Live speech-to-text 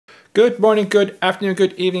Good morning, good afternoon,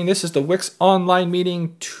 good evening. This is the WiX Online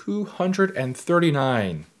Meeting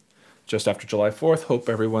 239, just after July 4th. Hope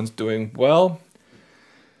everyone's doing well.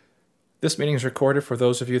 This meeting is recorded for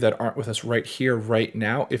those of you that aren't with us right here, right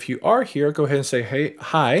now. If you are here, go ahead and say, hey,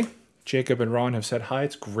 hi. Jacob and Ron have said hi.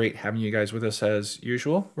 It's great having you guys with us as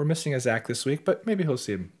usual. We're missing a Zach this week, but maybe he'll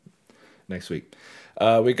see him next week.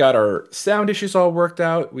 We got our sound issues all worked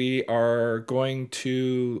out. We are going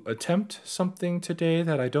to attempt something today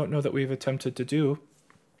that I don't know that we've attempted to do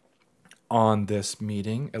on this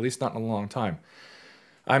meeting, at least not in a long time.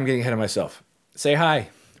 I'm getting ahead of myself. Say hi.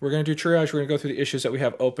 We're going to do triage. We're going to go through the issues that we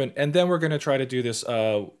have open, and then we're going to try to do this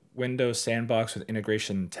Windows sandbox with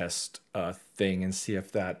integration test thing and see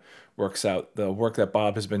if that works out. The work that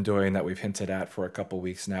Bob has been doing that we've hinted at for a couple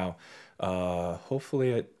weeks now. Hopefully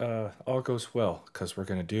it all goes well because we're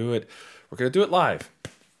going to do it. We're going to do it live.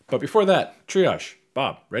 But before that, triage.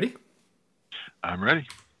 Bob, ready? I'm ready.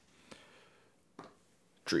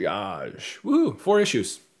 Triage. Woo! 4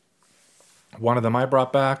 issues. One of them I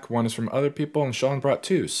brought back. One is from other people, and Sean brought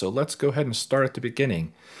 2. So let's go ahead and start at the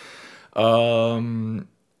beginning.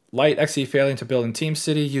 Light XE failing to build in Team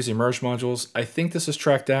City using merge modules. I think this is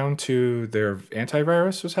tracked down to their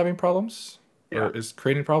antivirus was having problems or is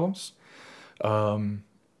creating problems. And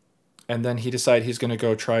then he decided he's going to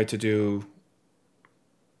go try to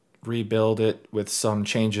rebuild it with some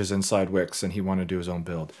changes inside WiX, and he wanted to do his own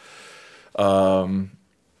build.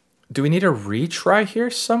 Do we need a retry here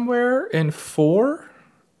somewhere in 4?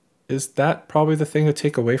 Is that probably the thing to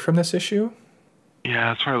take away from this issue?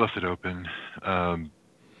 Yeah, that's why I left it open.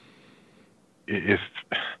 If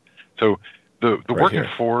so, the Right work here. in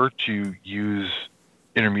 4 to use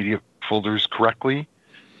intermediate folders correctly,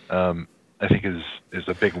 I think is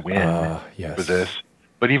a big win yes. for this.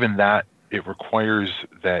 But even that, it requires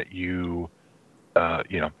that you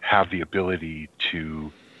have the ability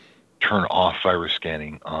to turn off virus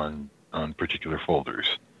scanning on particular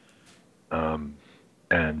folders, and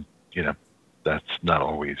that's not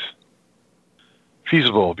always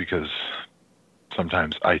feasible because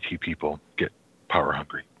sometimes IT people get power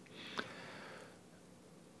hungry.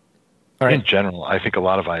 All right. In general, I think a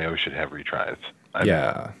lot of I/O should have retries.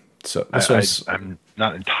 So this I'm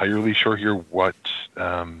not entirely sure here what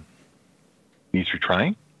needs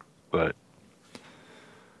retrying, but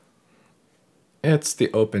it's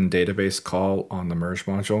the open database call on the merge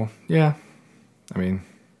module. Yeah, I mean,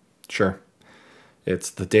 sure. It's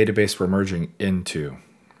the database we're merging into,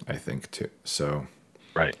 I think, too. So,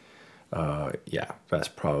 right. Yeah, that's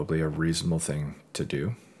probably a reasonable thing to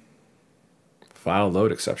do. File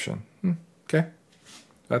load exception. Okay,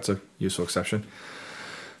 that's a useful exception.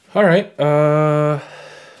 All right.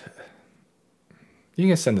 You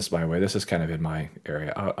can send this my way. This is kind of in my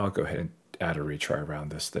area. I'll go ahead and add a retry around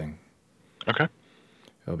this thing. Okay.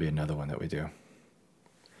 It'll be another one that we do.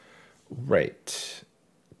 Right.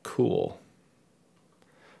 Cool.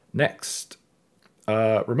 Next.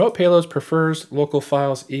 Remote payloads prefers local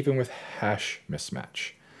files even with hash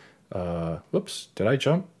mismatch. Whoops. Did I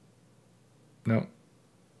jump? No.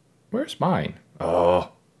 Where's mine?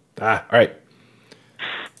 Oh. All right.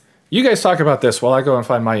 You guys talk about this while I go and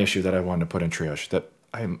find my issue that I wanted to put in triage. All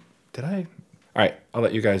right. I'll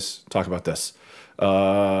let you guys talk about this.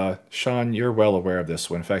 Sean, you're well aware of this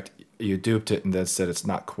one. In fact, you duped it and then said it's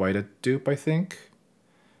not quite a dupe, I think.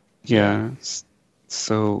 Yeah.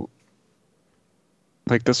 So,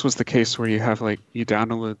 like, this was the case where you have, like, you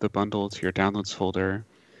download the bundle to your downloads folder,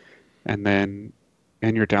 and then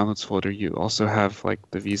in your downloads folder, you also have, like,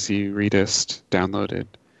 the VC Redist downloaded,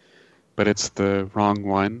 but it's the wrong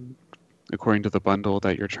one according to the bundle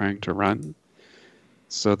that you're trying to run.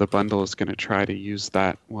 So the bundle is going to try to use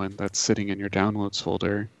that one that's sitting in your downloads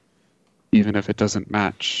folder, even if it doesn't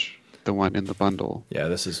match the one in the bundle. Yeah,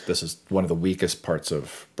 this is one of the weakest parts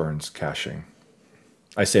of Burns caching.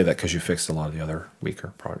 I say that because you fixed a lot of the other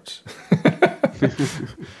weaker parts.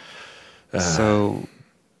 So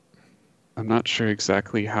I'm not sure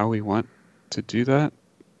exactly how we want to do that,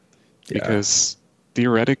 because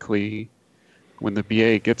theoretically, when the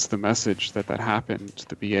BA gets the message that happened,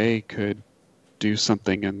 the BA could do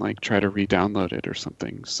something and like try to re-download it or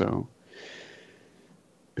something. So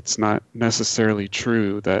it's not necessarily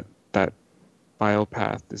true that that file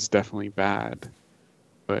path is definitely bad,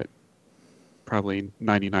 but probably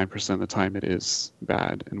 99% of the time it is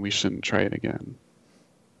bad, and we shouldn't try it again.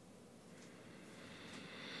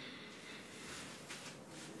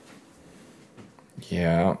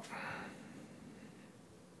 Yeah.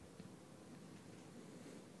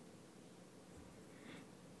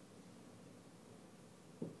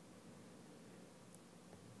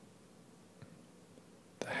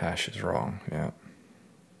 The hash is wrong. Yeah.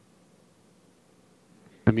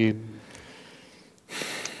 I mean,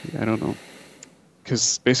 I don't know.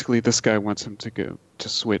 Because basically this guy wants him to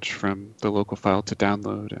switch from the local file to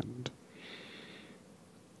download, and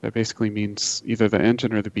that basically means either the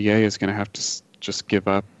engine or the BA is going to have to just give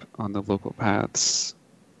up on the local paths.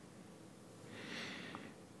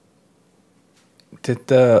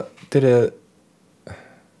 Because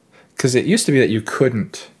it used to be that you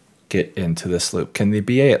couldn't get into this loop. Can the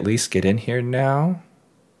BA at least get in here now?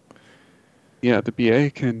 Yeah, the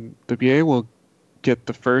BA will get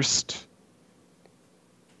the first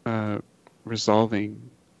resolving,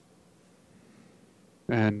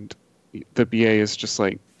 and the BA is just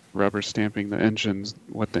like rubber stamping the engines,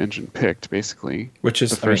 what the engine picked, basically. Which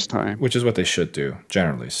is the first time. Which is what they should do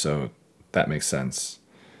generally. So that makes sense.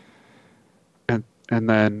 And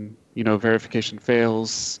then, verification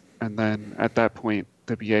fails, and then at that point,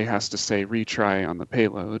 the BA has to say retry on the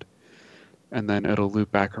payload, and then it'll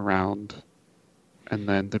loop back around, and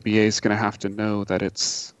then the BA is going to have to know that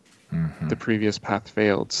it's the previous path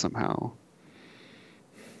failed somehow.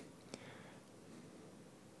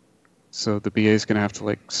 So the BA is going to have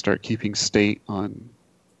to start keeping state on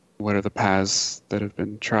what are the paths that have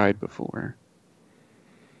been tried before.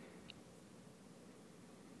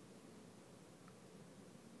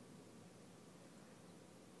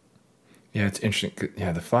 Yeah, it's interesting.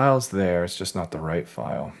 Yeah, the file's there. It's just not the right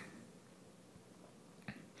file.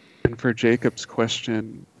 And for Jacob's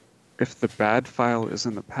question, if the bad file is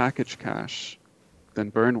in the package cache,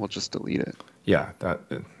 then burn will just delete it. Yeah, that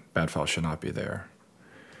bad file should not be there.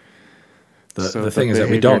 So the thing is that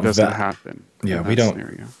we don't doesn't happen. Yeah, we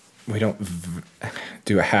don't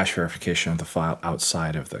do a hash verification of the file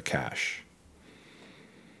outside of the cache.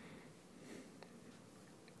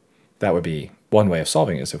 That would be one way of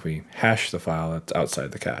solving it, is if we hash the file that's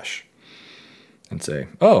outside the cache and say,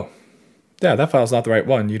 oh, yeah, that file's not the right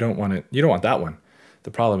one. You don't want it. You don't want that one.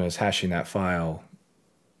 The problem is hashing that file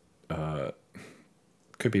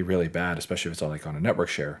could be really bad, especially if it's all on a network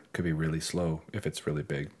share. Could be really slow if it's really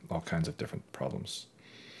big. All kinds of different problems.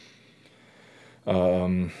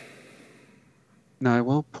 Now, I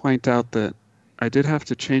will point out that I did have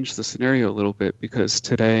to change the scenario a little bit, because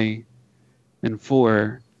today in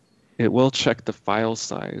 4, it will check the file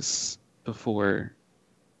size before,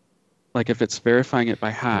 if it's verifying it by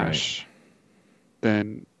hash,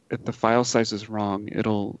 then if the file size is wrong,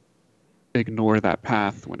 it'll ignore that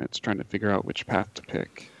path when it's trying to figure out which path to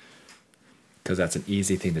pick. Because that's an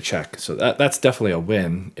easy thing to check. So that's definitely a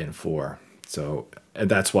win in 4. So, and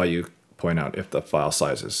that's why you point out if the file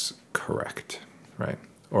size is correct, right?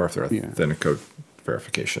 Or if there are Authenticode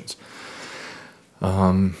verifications.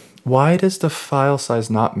 Why does the file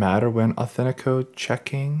size not matter when Authenticode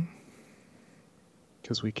checking?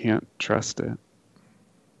 Because we can't trust it.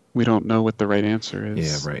 We don't know what the right answer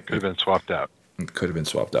is. Yeah, right. Could have been swapped out. It could have been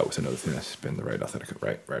swapped out with another thing that's been the right Authenticode.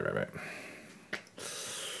 Right.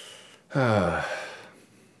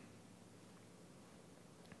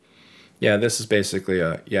 Yeah, this is basically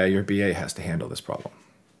your BA has to handle this problem.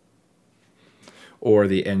 Or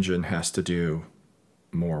the engine has to do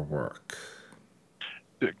more work.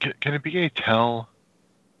 Can a BA tell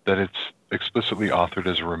that it's explicitly authored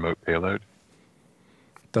as a remote payload?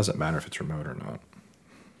 Doesn't matter if it's remote or not.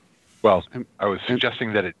 Well, I was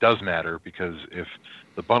suggesting that it does matter, because if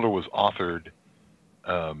the bundle was authored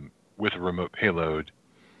with a remote payload,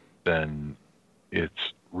 then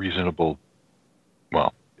it's reasonable.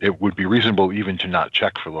 Well, it would be reasonable even to not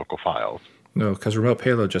check for local files. No, because remote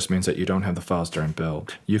payload just means that you don't have the files during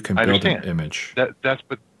build. You can build an image. That's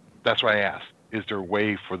why I asked. Is there a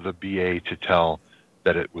way for the BA to tell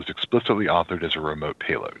that it was explicitly authored as a remote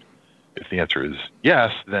payload? If the answer is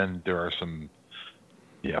yes, then there are some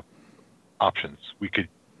options. We could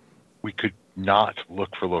not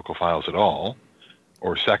look for local files at all,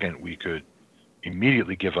 or second, we could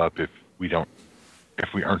immediately give up if we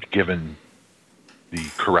aren't given the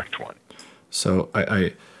correct one. So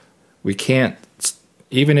we can't,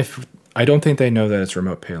 even if I don't think they know that it's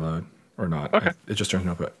remote payload or not. Okay. It just turns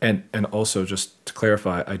remote. And also, just to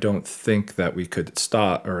clarify, I don't think that we could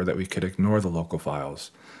stop or that we could ignore the local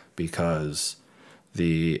files, because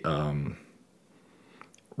the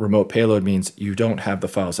remote payload means you don't have the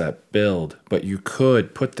files at build, but you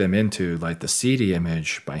could put them into the CD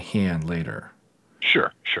image by hand later.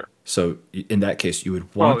 Sure. So in that case, you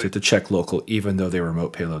would want it to check local, even though they were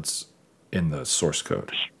remote payloads in the source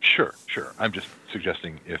code. Sure. I'm just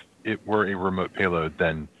suggesting if it were a remote payload,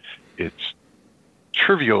 then it's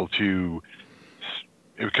trivial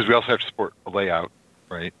because we also have to support a layout,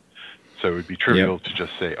 right? So it would be trivial to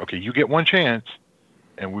just say, okay, you get one chance,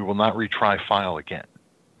 and we will not retry file again.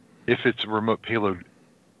 If it's a remote payload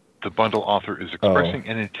the bundle author is expressing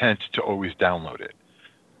an intent to always download it.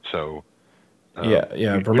 So yeah. we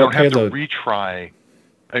Remote don't have payload. to retry.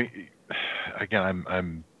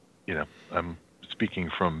 Again, I'm speaking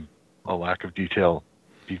from a lack of detailed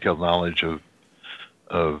knowledge of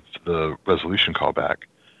the resolution callback.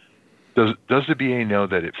 Does the BA know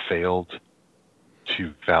that it failed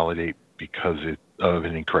to validate because of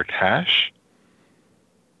an incorrect hash,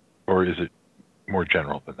 or is it more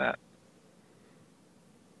general than that?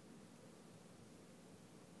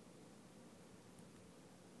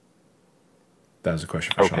 That was a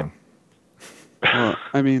question for Sean. Well,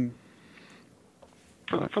 I mean,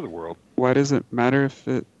 for the world. Why does it matter if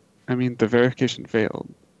it? I mean, the verification failed,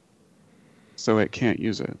 so it can't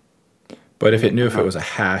use it. But if it knew if it was a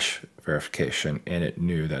hash verification and it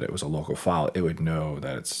knew that it was a local file, it would know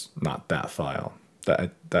that it's not that file.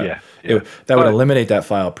 That would eliminate that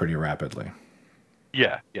file pretty rapidly.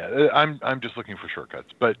 Yeah. I'm just looking for shortcuts.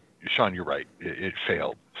 But Sean, you're right. It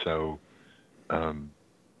failed. So,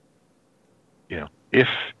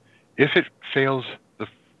 if it fails the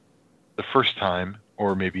first time,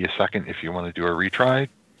 or maybe a second if you want to do a retry,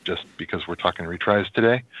 just because we're talking retries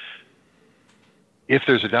today, if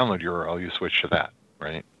there's a download URL, you switch to that,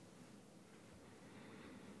 right?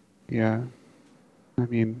 Yeah. I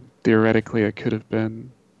mean, theoretically, it could have been...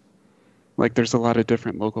 Like, there's a lot of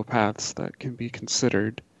different local paths that can be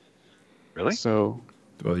considered. Really? So,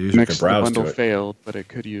 well, the user could browse the bundle to it. failed, but it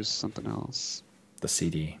could use something else. The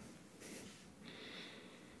CD.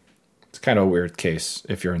 It's kind of a weird case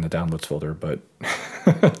if you're in the downloads folder, but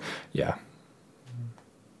yeah.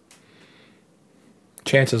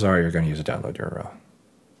 Chances are you're going to use a download URL.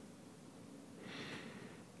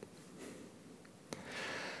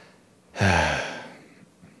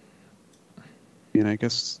 And I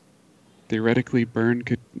guess theoretically Burn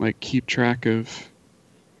could like keep track of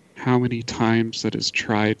how many times it has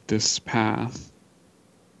tried this path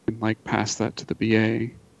and like pass that to the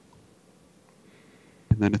BA.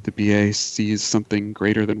 And then if the BA sees something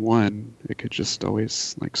greater than 1, it could just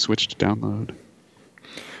always like switch to download.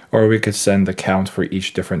 Or we could send the count for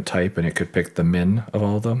each different type and it could pick the min of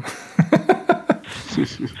all of them.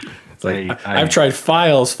 It's like, I've tried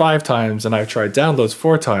files 5 times and I've tried downloads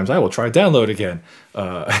 4 times. I will try download again.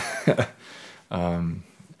 I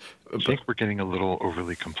think we're getting a little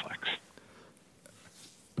overly complex.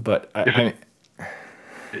 But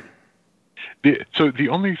so the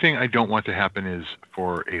only thing I don't want to happen is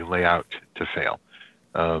for a layout to fail.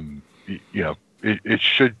 It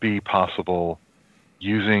should be possible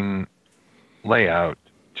using layout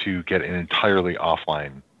to get an entirely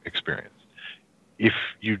offline experience. If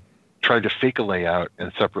you tried to fake a layout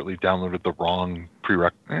and separately downloaded the wrong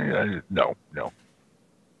prereq, no.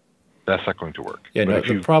 That's not going to work. Yeah,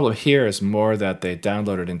 the problem here is more that they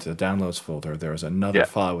downloaded into the downloads folder. There was another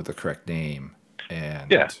file with the correct name, and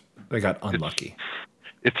they got unlucky.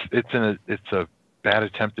 It's a bad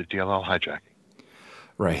attempt at DLL hijacking.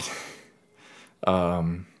 Right.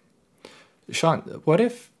 Sean, what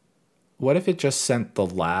if it just sent the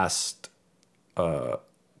last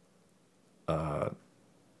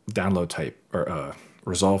download type or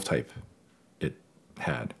resolve type it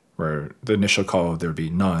had, where the initial call there'd be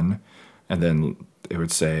none, and then it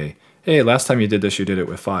would say, hey, last time you did this, you did it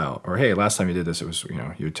with file, or hey, last time you did this, it was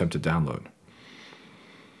you attempted download.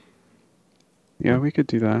 Yeah, we could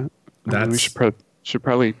do that. We should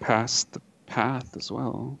probably pass the path as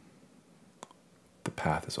well. The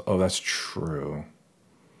path is that's true.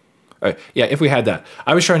 Yeah, if we had that.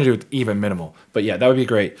 I was trying to do it even minimal, but yeah, that would be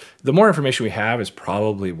great. The more information we have is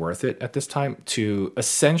probably worth it at this time to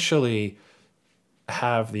essentially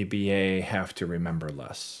have the BA have to remember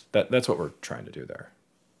less. That's what we're trying to do there.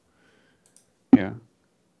 Yeah.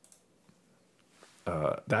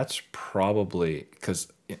 That's probably because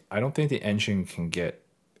I don't think the engine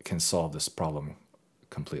can solve this problem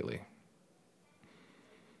completely.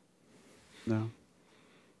 No.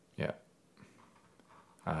 Yeah.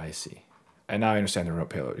 I see. And now I understand the remote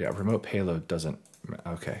payload. Yeah, remote payload doesn't...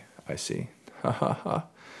 Okay, I see. Ha ha ha.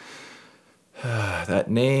 That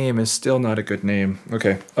name is still not a good name.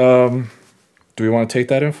 Okay. Do we want to take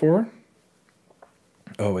that in forward?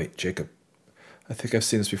 Oh, wait, Jacob. I think I've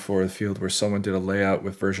seen this before in the field where someone did a layout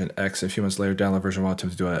with version X and a few months later download version Y to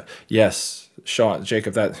do that. Yes, Sean,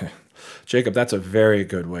 Jacob, that's a very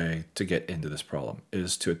good way to get into this problem,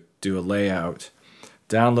 is to do a layout,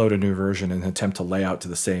 download a new version, and attempt to lay out to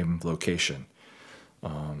the same location.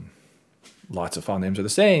 Lots of file names are the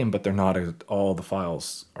same, but they're not. All the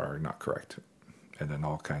files are not correct, and then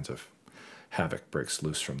all kinds of havoc breaks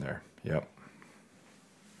loose from there. Yep.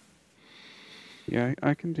 Yeah,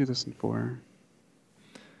 I can do this in 4.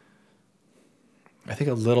 I think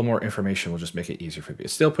a little more information will just make it easier for the BA. It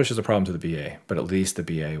still pushes the problem to the BA, but at least the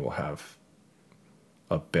BA will have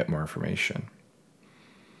a bit more information.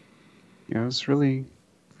 Yeah,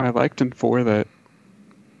 I liked in 4 that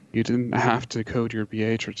you didn't have to code your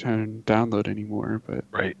BA to return download anymore, but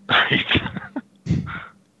Right.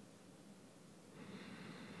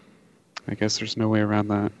 I guess there's no way around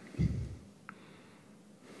that.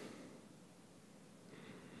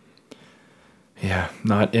 Yeah,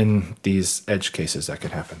 not in these edge cases that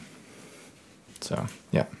could happen. So,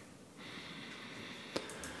 yeah.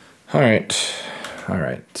 All right.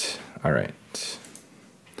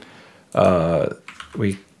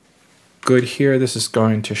 We good here. This is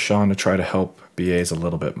going to Sean to try to help BAs a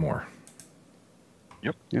little bit more.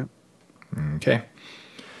 Yep. Okay.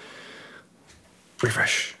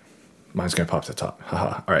 Refresh. Mine's going to pop to the top.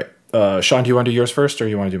 Haha. All right. Sean, do you want to do yours first or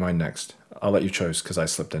you want to do mine next? I'll let you choose because I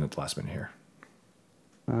slipped in at the last minute here.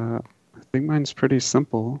 I think mine's pretty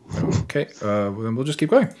simple. Okay. Well, then we'll just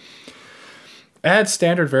keep going. Add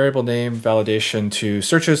standard variable name validation to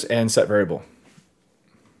searches and set variable.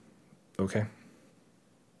 Okay.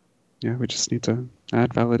 Yeah, we just need to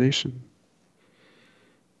add validation.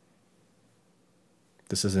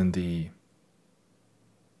 This is in the...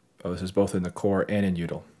 Oh, this is both in the core and in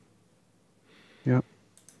util. Yep.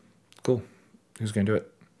 Cool. Who's going to do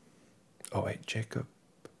it? Oh, wait, Jacob.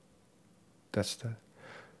 That's the...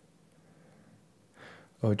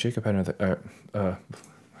 Oh, Jacob had another...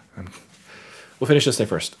 we'll finish this thing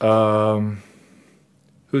first.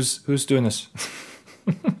 Who's doing this?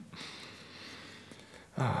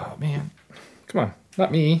 Oh, man. Come on.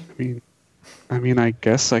 Not me. I mean, I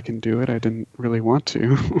guess I can do it. I didn't really want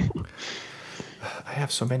to. I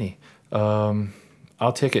have so many.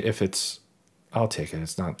 I'll take it if it's... I'll take it.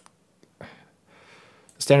 It's not... The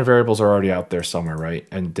standard variables are already out there somewhere, right?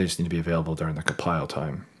 And they just need to be available during the compile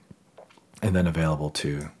time. And then available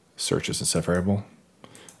to searches and set variable.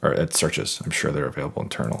 Or at searches. I'm sure they're available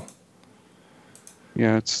internal.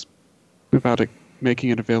 Yeah, it's about making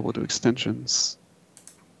it available to extensions.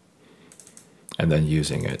 And then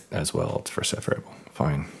using it as well for set variable.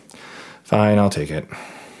 Fine, I'll take it.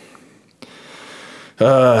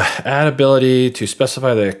 Add ability to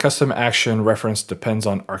specify the custom action reference depends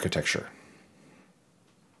on architecture.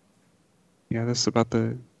 Yeah, this is about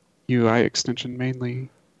the UI extension mainly.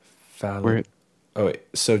 Oh, wait.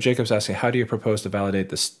 So Jacob's asking, how do you propose to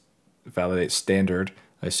validate standard?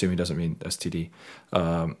 I assume he doesn't mean STD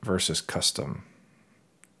versus custom.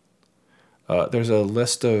 There's a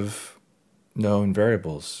list of known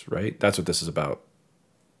variables, right? That's what this is about.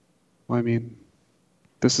 Well, I mean,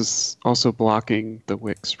 this is also blocking the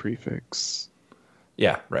WiX prefix.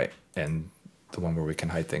 Yeah, right. And the one where we can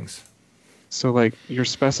hide things. So, like, you're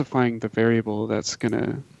specifying the variable that's going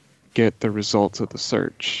to get the results of the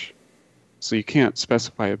search. So you can't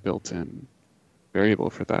specify a built-in variable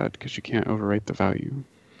for that because you can't overwrite the value.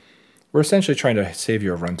 We're essentially trying to save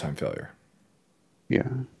you a runtime failure. Yeah.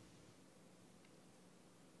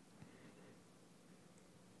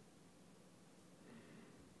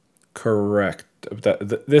 Correct.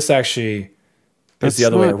 This actually is the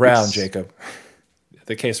other way around, Jacob.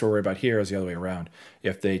 The case we're worried about here is the other way around.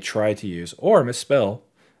 If they try to use or misspell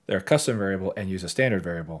their custom variable and use a standard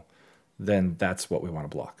variable, then that's what we want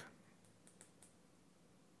to block.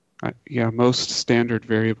 Yeah, most standard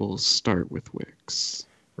variables start with WiX.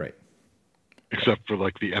 Right. Except for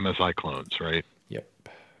like the MSI clones, right? Yep.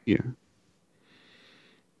 Yeah.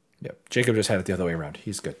 Yep. Jacob just had it the other way around.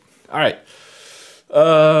 He's good. All right.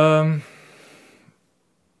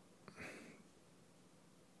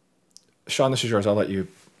 Sean, this is yours. I'll let you.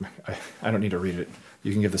 I don't need to read it.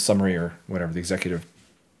 You can give the summary or whatever, the executive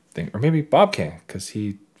thing. Or maybe Bob can, because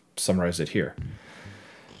he summarized it here.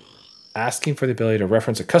 Asking for the ability to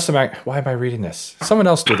reference a custom act. Why am I reading this? Someone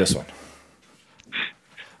else do this one.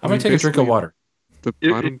 I'm going to take a drink of water. The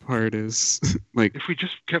bottom part is like... If we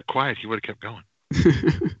just kept quiet, he would have kept going.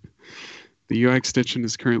 The UI extension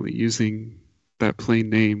is currently using that plain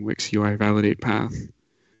name, WiX UI validate path,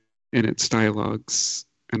 in its dialogues.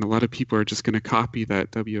 And a lot of people are just going to copy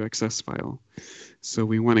that WXS file. So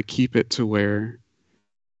we want to keep it to where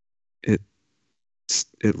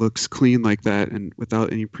it looks clean like that and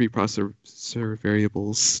without any preprocessor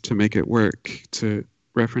variables to make it work to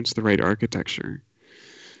reference the right architecture.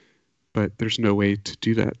 But there's no way to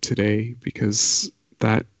do that today because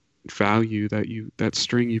that value that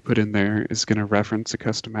string you put in there is going to reference a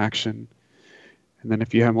custom action. And then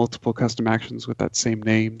if you have multiple custom actions with that same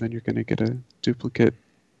name, then you're going to get a duplicate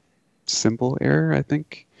symbol error, I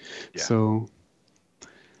think. Yeah. So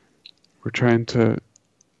we're trying to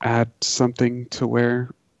add something to where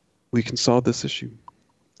we can solve this issue.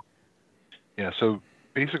 Yeah. So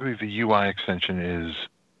basically, the UI extension is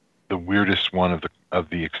the weirdest one of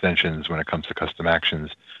the extensions when it comes to custom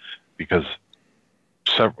actions because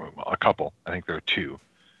a couple, I think there are two.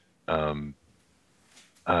 Um,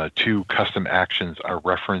 Two custom actions are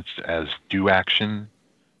referenced as do action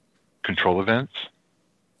control events.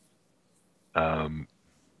 And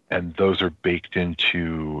those are baked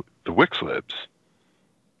into the WiX libs.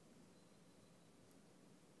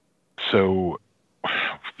 So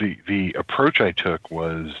the approach I took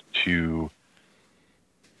was to,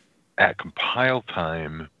 at compile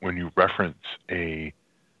time, when you reference a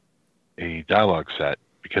dialog set,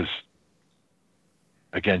 because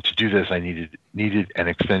again, to do this, I needed an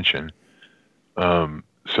extension.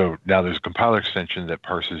 So now there's a compiler extension that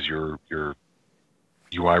parses your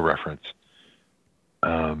UI reference.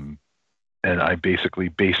 And I basically,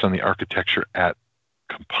 based on the architecture at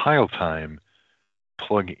compile time,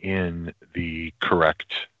 plug in the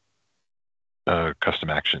correct custom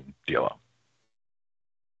action DLL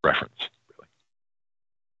reference, really.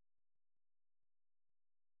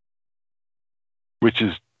 Which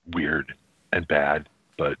is weird and bad,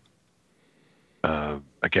 but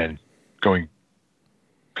again,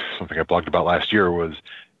 something I blogged about last year was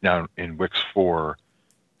now in WiX 4,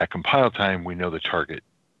 at compile time, we know the target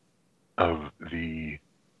of the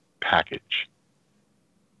package,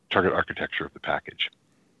 target architecture of the package.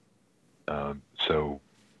 So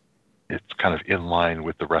it's kind of in line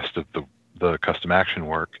with the rest of the custom action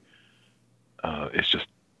work. It's just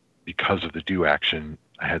because of the do action,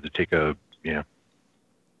 I had to take I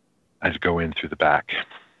had to go in through the back.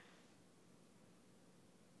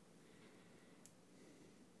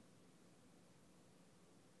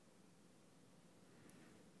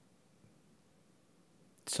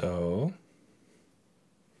 So,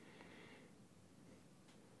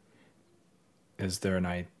 is there an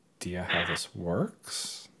idea how this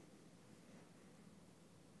works?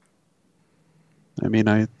 I mean,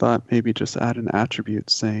 I thought maybe just add an attribute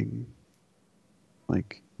saying,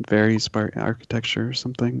 like, varies by architecture or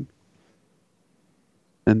something.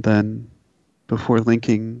 And then before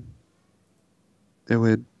linking, it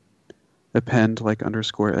would append like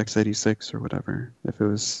underscore x86 or whatever, if it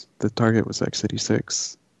was, the target was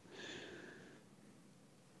x86.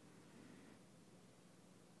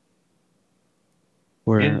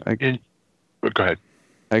 Or go ahead.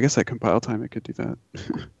 I guess at compile time it could do that.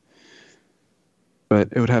 But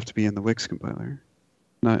it would have to be in the WiX compiler,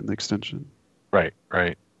 not in the extension. Right.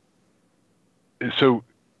 So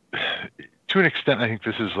to an extent, I think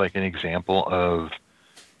this is like an example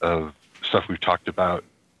of stuff we've talked about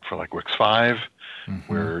for like WiX 5,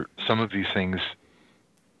 where some of these things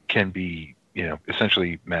can be,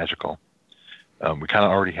 essentially magical. We kind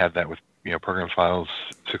of already had that with, program files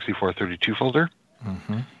 6432 folder,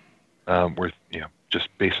 where, just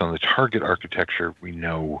based on the target architecture, we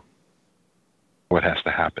know what has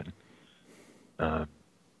to happen.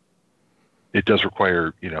 It does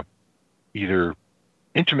require, either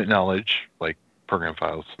intimate knowledge, like program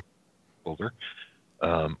files folder,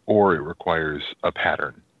 or it requires a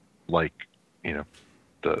pattern, like,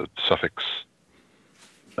 the suffix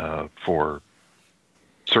for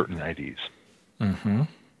certain IDs.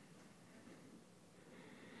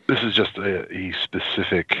 This is just a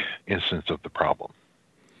specific instance of the problem.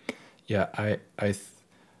 Yeah, I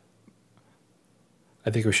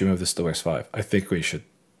think we should move this to WiX 5. I think we should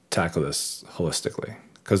tackle this holistically,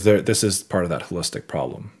 because this is part of that holistic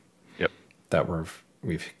problem. Yep. That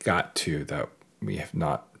we've got to, that we have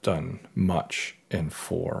not done much in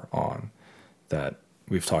 4 on, that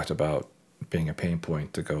we've talked about being a pain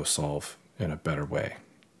point to go solve in a better way.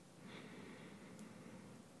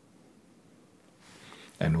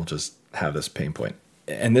 And we'll just have this pain point.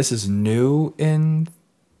 And this is new in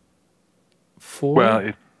 4?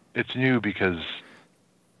 Well, it's new because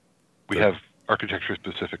we have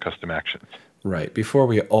architecture-specific custom actions. Right. Before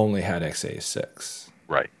we only had x86.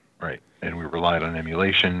 Right. And we relied on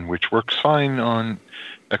emulation, which works fine on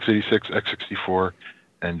x86, x64,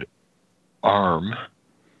 and ARM,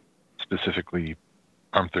 specifically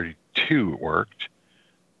ARM32 worked.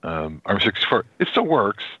 ARM64, it still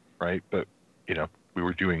works, right? But, we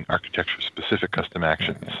were doing architecture-specific custom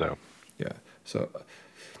actions, so. Yeah. So,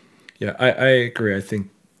 yeah, I agree. I think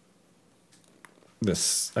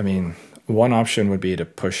one option would be to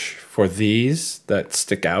push for these that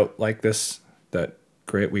stick out like this, that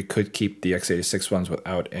great. We could keep the x86 ones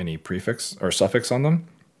without any prefix or suffix on them.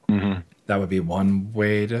 That would be one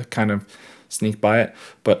way to kind of sneak by it.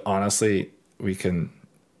 But honestly, we can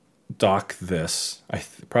dock this. I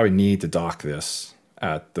probably need to dock this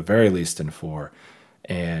at the very least in 4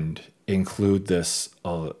 and include this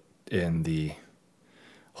in the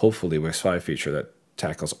hopefully, WiX 5 feature that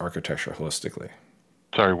tackles architecture holistically.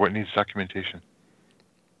 Sorry, what needs documentation?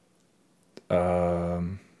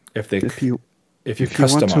 If you if you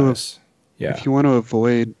customize, if you want to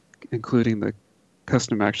avoid including the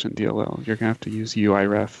custom action DLL, you're gonna have to use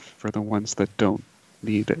UIRef for the ones that don't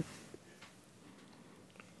need it.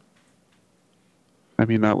 I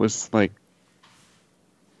mean, that was like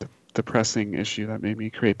the pressing issue that made me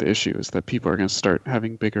create the issue, is that people are going to start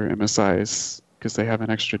having bigger MSIs because they have an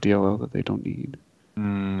extra DLL that they don't need.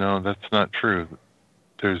 No, that's not true.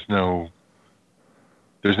 There's no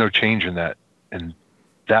change in that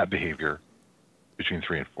behavior between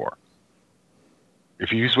 3 and 4.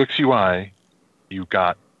 If you use WiX UI, you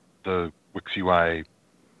got the WiX UI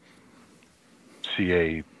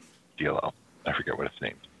CA DLL. I forget what it's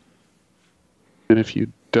named. And if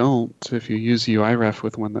you don't, if you use UIRef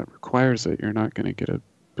with one that requires it, you're not going to get a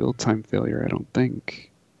build time failure, I don't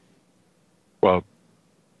think. Well,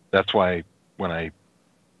 that's why when I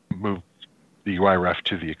moved the UIRef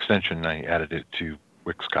to the extension, I added it to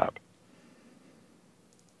WiXCob.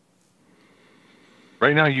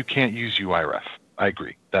 Right now, you can't use UIRef. I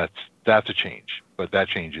agree. That's a change, but that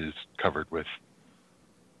change is covered with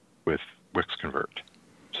WiX Convert.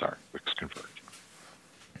 Sorry, WiX Convert.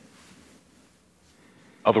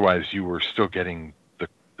 Otherwise, you were still getting the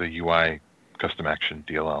UI custom action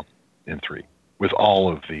DLL in 3 with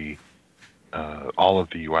all of the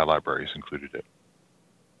UI libraries included it.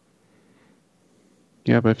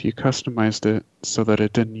 Yeah, but if you customized it so that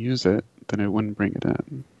it didn't use it, then it wouldn't bring it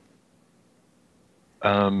in.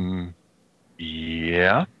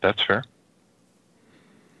 Yeah, that's fair.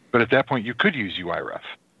 But at that point, you could use UIRef.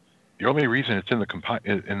 The only reason it's in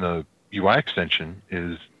the UI extension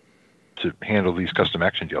is to handle these custom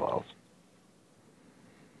action DLLs.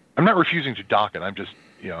 I'm not refusing to dock it. I'm just,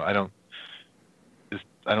 I don't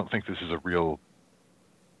think this is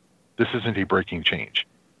this isn't a breaking change.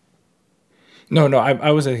 No,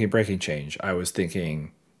 I wasn't thinking breaking change. I was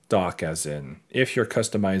thinking dock as in, if you're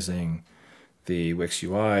customizing the WiX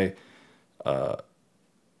UI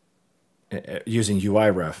using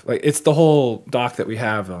UIRef, like it's the whole doc that we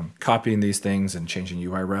have, copying these things and changing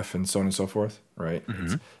UIRef and so on and so forth, right?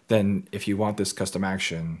 Mm-hmm. Then if you want this custom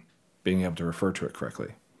action, being able to refer to it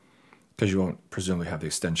correctly, because you won't presumably have the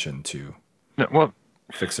extension to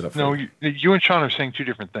fix it up. No, you and Sean are saying two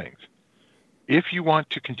different things. If you want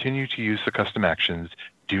to continue to use the custom actions,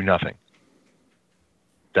 do nothing.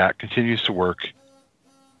 That continues to work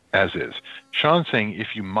as is. Sean's saying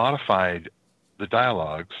if you modified the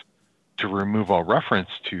dialogues to remove all reference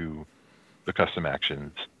to the custom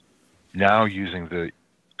actions, now using the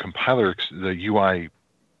compiler, the UI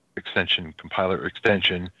extension, compiler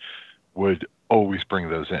extension would always bring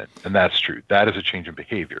those in. And that's true. That is a change in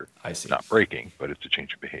behavior. I see. Not breaking, but it's a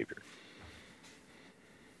change in behavior.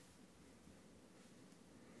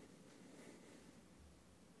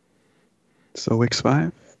 So WiX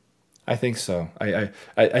 5? I think so.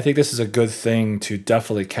 I think this is a good thing to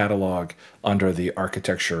definitely catalog under the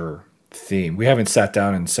architecture theme. We haven't sat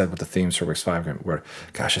down and said what the themes for WiX 5 were.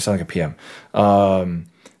 Gosh, I sound like a PM.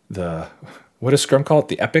 What does Scrum call it?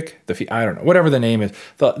 The epic? I don't know. Whatever the name is.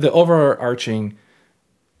 The overarching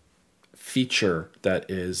feature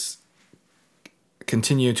that is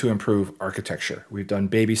continue to improve architecture. We've done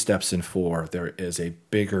baby steps in 4. There is a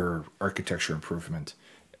bigger architecture improvement.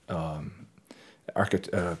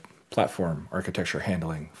 Platform architecture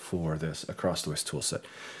handling for this across the WiX toolset,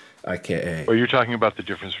 aka. Well, you're talking about the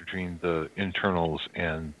difference between the internals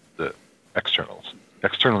and the externals,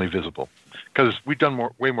 externally visible, because we've done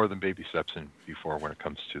way more than baby steps in before when it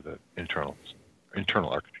comes to the internal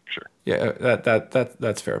architecture. Yeah,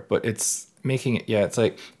 that's fair, but it's making it. Yeah, it's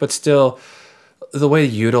like, but still, the way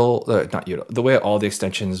the way all the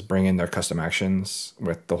extensions bring in their custom actions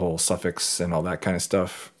with the whole suffix and all that kind of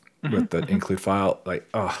stuff. With the include file,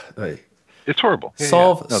 it's horrible.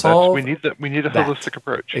 Solve. We need a holistic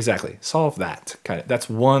approach. Exactly. Solve that kind of. That's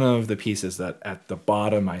one of the pieces that at the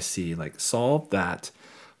bottom I see, like, solve that,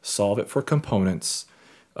 solve it for components,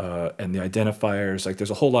 and the identifiers. Like,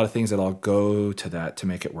 there's a whole lot of things that all go to that to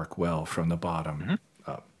make it work well from the bottom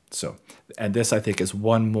up. So, and this I think is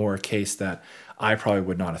one more case that I probably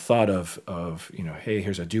would not have thought of, hey,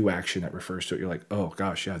 here's a do action that refers to it. You're like, oh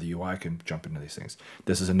gosh, yeah, the UI can jump into these things.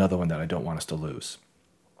 This is another one that I don't want us to lose.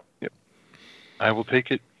 Yep. I will take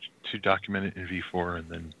it to document it in V4 and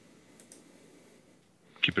then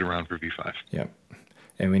keep it around for V5. Yep.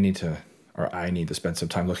 And I need to spend some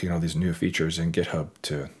time looking at all these new features in GitHub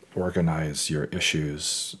to organize your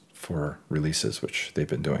issues for releases, which they've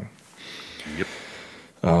been doing. Yep.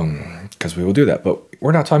 because we will do that. But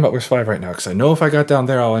we're not talking about WiX 5 right now, because I know if I got down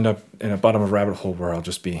there, I'll end up in a bottom of a rabbit hole where I'll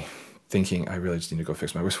just be thinking I really just need to go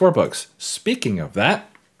fix my WiX 4 bugs. Speaking of that,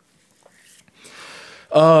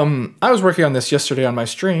 I was working on this yesterday on my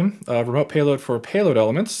stream, remote payload for payload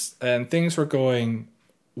elements, and things were going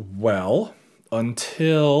well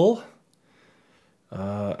until...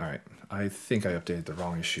 all right, I think I updated the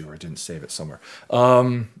wrong issue or didn't save it somewhere.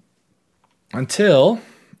 Until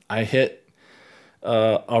I hit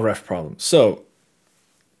a ref problem. So,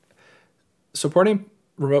 supporting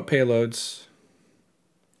remote payloads,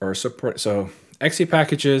 or so XE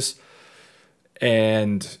packages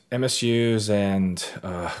and MSUs and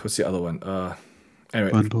what's the other one?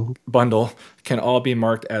 Anyway, bundle can all be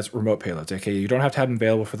marked as remote payloads. Okay, you don't have to have them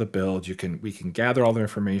available for the build. We can gather all the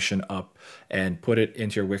information up and put it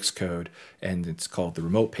into your WiX code, and it's called the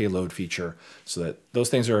remote payload feature, so that those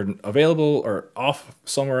things are available or off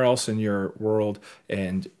somewhere else in your world,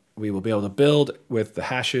 and we will be able to build with the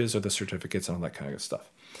hashes or the certificates and all that kind of stuff.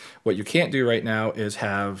 What you can't do right now is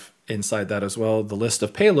have inside that as well the list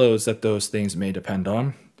of payloads that those things may depend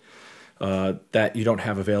on. That you don't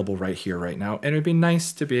have available right here, right now. And it would be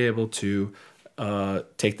nice to be able to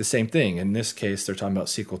take the same thing. In this case, they're talking about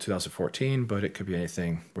SQL 2014, but it could be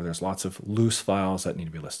anything where there's lots of loose files that need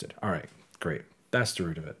to be listed. All right, great. That's the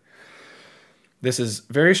root of it. This is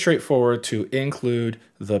very straightforward to include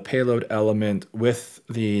the payload element with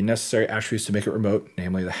the necessary attributes to make it remote,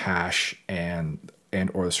 namely the hash and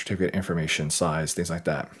or the certificate information size, things like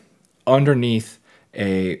that, underneath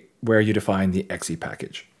where you define the XE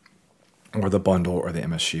package, or the bundle, or the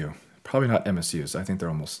MSU. Probably not MSUs. I think they're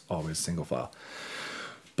almost always single file.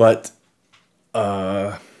 But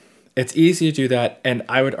it's easy to do that, and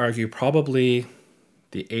I would argue probably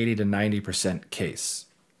the 80 to 90% case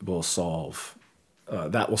will solve.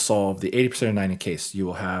 That will solve the 80% or 90% case. You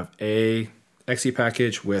will have a XE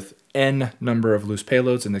package with n number of loose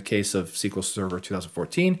payloads. In the case of SQL Server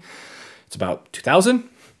 2014, it's about 2,000.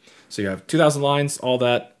 So you have 2,000 lines, all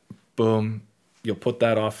that, boom. You'll put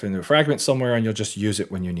that off into a fragment somewhere, and you'll just use it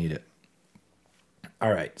when you need it.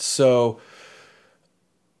 All right, so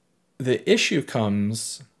the issue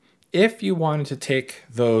comes if you wanted to take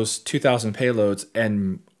those 2,000 payloads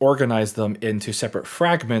and organize them into separate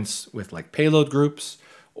fragments with like payload groups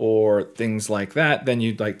or things like that, then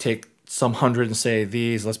you'd like take some hundred and say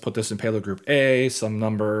these, let's put this in payload group A, some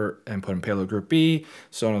number and put in payload group B,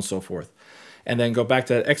 so on and so forth. And then go back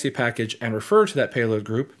to that XE package and refer to that payload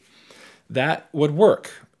group. That would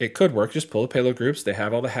work. It could work. Just pull the payload groups. They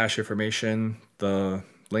have all the hash information, the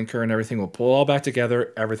linker and everything. We'll pull it all back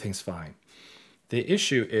together. Everything's fine. The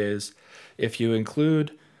issue is if you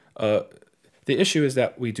include, the issue is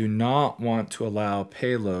that we do not want to allow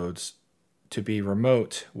payloads to be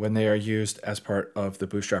remote when they are used as part of the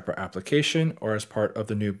Bootstrapper application or as part of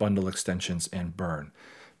the new bundle extensions in Burn.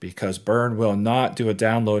 Because Burn will not do a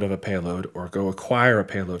download of a payload or go acquire a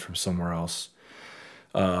payload from somewhere else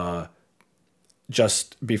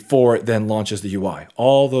just before it then launches the UI.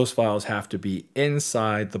 All those files have to be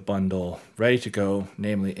inside the bundle, ready to go,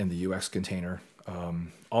 namely in the UX container,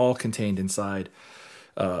 all contained inside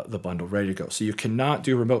the bundle, ready to go. So you cannot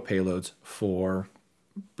do remote payloads for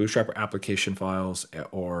Bootstrapper application files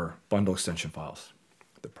or bundle extension files.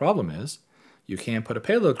 The problem is you can put a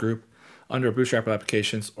payload group under Bootstrapper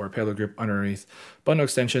applications or a payload group underneath bundle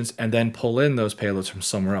extensions and then pull in those payloads from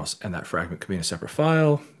somewhere else. And that fragment could be in a separate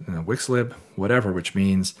file, in a wixlib, whatever, which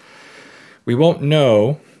means we won't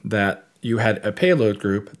know that you had a payload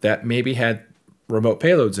group that maybe had remote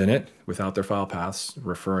payloads in it without their file paths,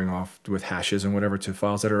 referring off with hashes and whatever to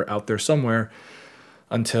files that are out there somewhere,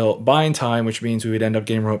 until bind time, which means we would end up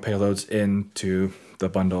getting remote payloads into the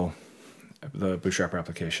bundle, the Bootstrapper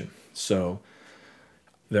application. So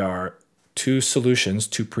there are two solutions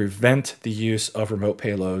to prevent the use of remote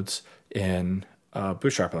payloads in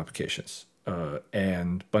Bootstrapper applications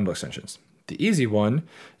and bundle extensions. The easy one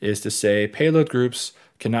is to say payload groups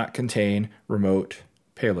cannot contain remote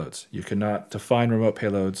payloads. You cannot define remote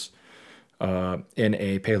payloads in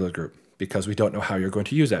a payload group, because we don't know how you're going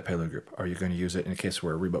to use that payload group. Are you going to use it in a case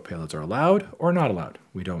where remote payloads are allowed or not allowed?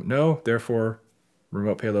 We don't know. Therefore,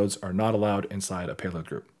 remote payloads are not allowed inside a payload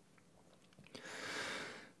group.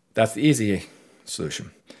 That's the easy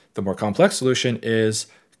solution. The more complex solution is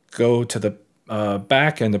go to the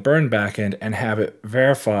backend, the Burn backend, and have it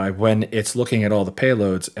verify when it's looking at all the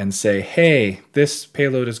payloads and say, hey, this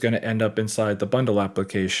payload is going to end up inside the bundle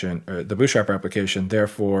application, or the Bootstrapper application,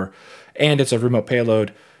 therefore, and it's a remote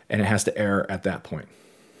payload, and it has to error at that point.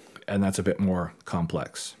 And that's a bit more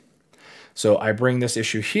complex. So I bring this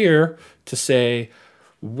issue here to say,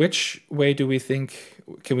 which way do we think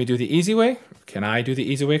can we do the easy way? Can I do the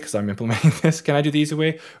easy way because I'm implementing this? Can I do the easy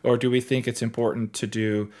way? Or do we think it's important to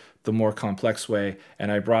do the more complex way?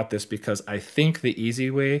 And I brought this because I think the easy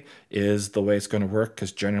way is the way it's going to work,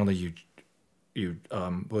 because generally you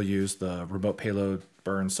will use the remote payload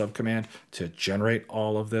burn subcommand to generate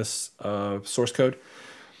all of this source code.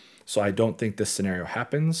 So I don't think this scenario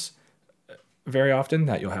happens very often,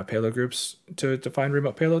 that you'll have payload groups to define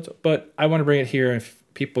remote payloads. But I want to bring it here. If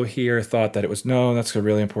people here thought that it was, no, that's a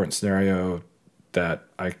really important scenario, that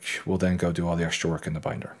I will then go do all the extra work in the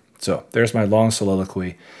binder. So there's my long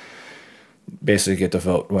soliloquy. Basically get to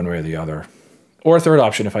vote one way or the other. Or a third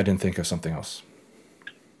option if I didn't think of something else.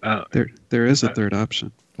 There is a third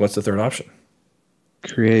option. What's the third option?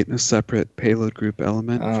 Create a separate payload group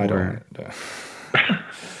element I for don't.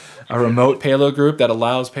 A remote payload group that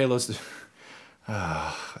allows payloads to...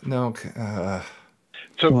 no.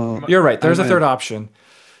 So Well, You're right. There's a third option.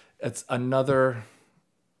 It's another...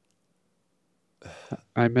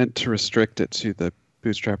 I meant to restrict it to the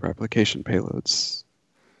Bootstrap application payloads.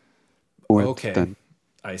 More Okay. than-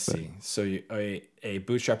 I see. So a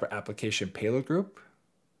Bootstrap application payload group?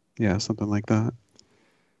 yeah, something like that.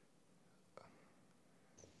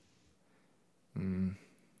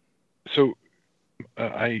 So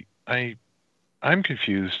I'm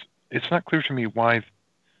confused. It's not clear to me why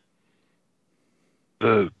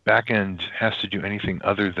the backend has to do anything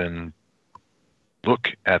other than look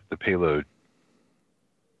at the payload.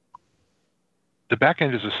 The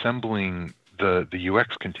backend is assembling the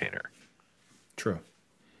UX container. True.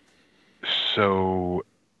 So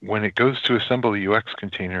when it goes to assemble the UX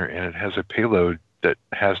container and it has a payload that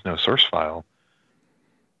has no source file,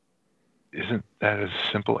 isn't that a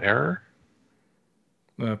simple error?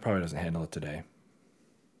 Well, it probably doesn't handle it today.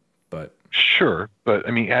 But Sure, but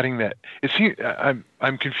I mean, adding that, it seems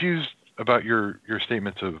I'm confused about your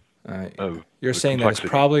statements of you're the saying that it's complexity.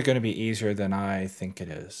 probably going to be easier than I think it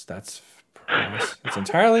is. It's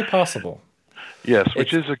entirely possible. Yes,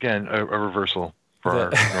 which is again a reversal for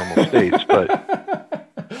our normal states, but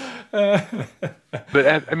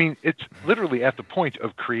I mean, it's literally at the point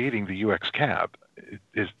of creating the UX cab.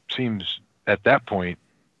 It seems at that point,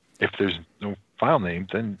 if there's no file name,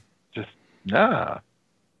 then just nah.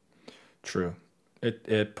 True.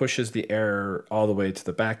 It pushes the error all the way to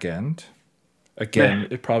the back end. Again,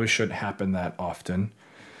 it probably shouldn't happen that often.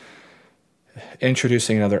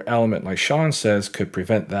 Introducing another element, like Sean says, could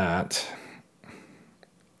prevent that.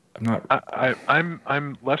 I'm not.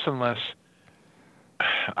 I'm less and less.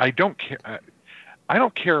 I don't care. I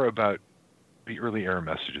don't care about the early error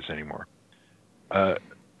messages anymore.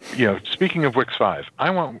 Speaking of WiX 5,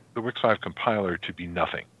 I want the WiX 5 compiler to be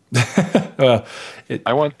nothing. Well,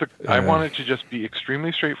 I want it to just be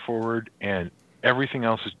extremely straightforward, and everything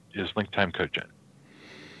else is link time code gen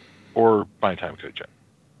or bind time code gen.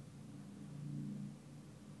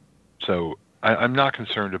 So I'm not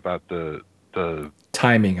concerned about the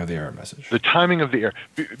timing of the error message. The timing of the error,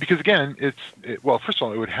 because again, well, first of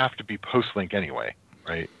all, it would have to be post link anyway,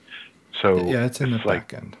 right? So yeah, it's in the like,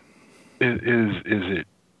 back end. Is it?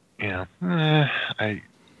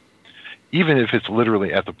 Even if it's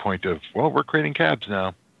literally at the point of, well, we're creating cabs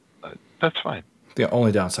now, that's fine. The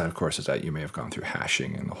only downside, of course, is that you may have gone through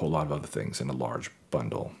hashing and a whole lot of other things in a large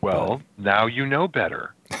bundle. Well, now you know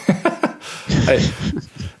better.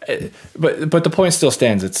 But the point still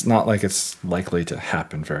stands. It's not like it's likely to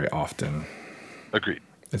happen very often. Agreed.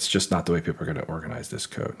 It's just not the way people are going to organize this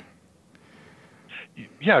code.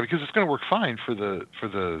 Yeah, because it's going to work fine for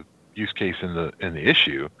the use case in the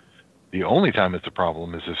issue. The only time it's a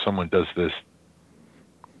problem is if someone does this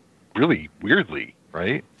really weirdly,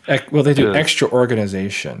 right? Well, they do extra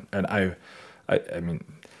organization, and I mean.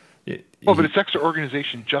 But it's extra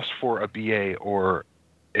organization just for a BA or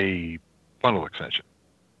a bundle extension.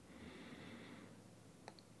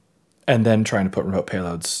 And then trying to put remote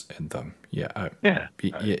payloads in them. Yeah. Yeah.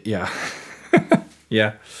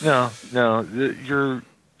 Yeah. No. You're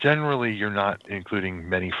not including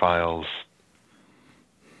many files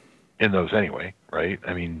in those anyway, right?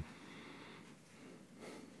 I mean,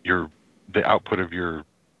 the output of your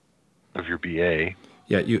BA.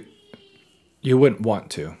 Yeah, you wouldn't want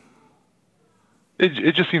to.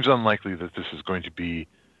 It just seems unlikely that this is going to be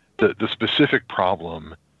the specific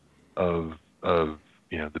problem of the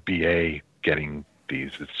BA getting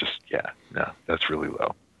these. It's just that's really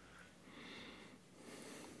low.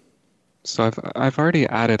 So I've already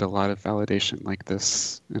added a lot of validation like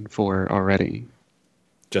this in 4 already.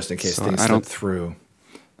 Just in case So things slip through.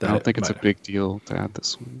 I don't think it's a big deal to add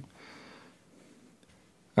this one.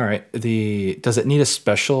 All right. Does it need a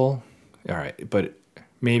special? All right, but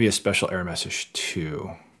maybe a special error message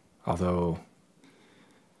too. Although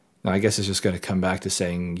Now, I guess it's just going to come back to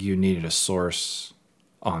saying you needed a source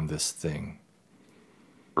on this thing.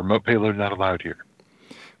 Remote payload not allowed here.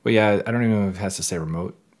 Well, yeah, I don't even know if it has to say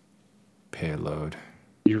remote payload.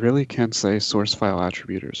 You really can't say source file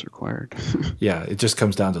attribute is required. Yeah, it just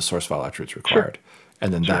comes down to source file attributes required. Sure.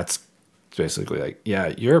 And then Sure. that's basically like,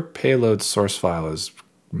 yeah, your payload source file is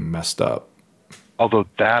messed up. Although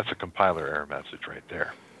that's a compiler error message right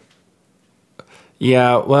there.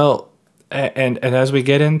 Yeah, well, and as we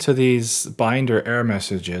get into these binder error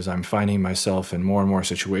messages, I'm finding myself in more and more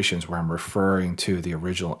situations where I'm referring to the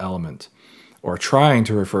original element or trying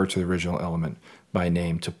to refer to the original element by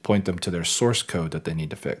name to point them to their source code that they need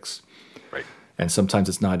to fix. Right. And sometimes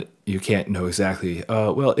it's not, you can't know exactly,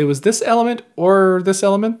 well, it was this element or this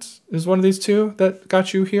element is one of these two that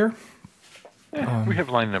got you here. We have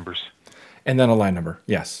line numbers. And then a line number.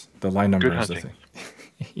 Yes, the line number Good is the hunting. thing.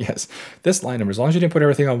 Yes, this line number, as long as you didn't put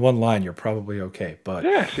everything on one line, you're probably okay. But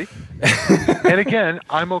Yeah, see? And again,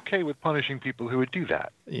 I'm okay with punishing people who would do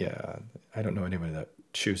that. yeah, I don't know anybody that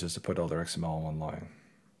chooses to put all their XML on one line.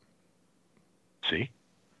 See?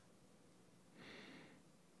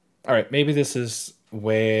 All right, maybe this is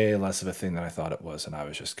way less of a thing than I thought it was, and I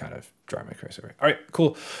was just kind of driving me crazy. All right,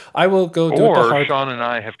 cool. I will go do it the Or hard. Sean and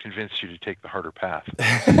I have convinced you to take the harder path.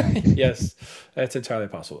 Yes, that's entirely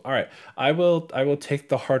possible. All right, I will take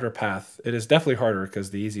the harder path. It is definitely harder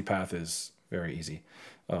because the easy path is very easy,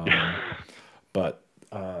 but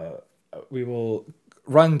we will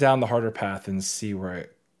run down the harder path and see where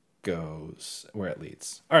it goes, where it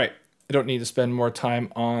leads. All right, I don't need to spend more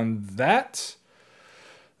time on that.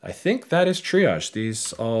 I think that is triage.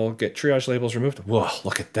 These all get triage labels removed. Whoa,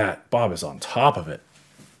 look at that. Bob is on top of it.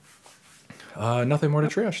 Nothing more to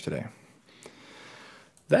triage today.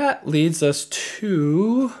 That leads us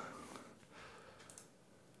to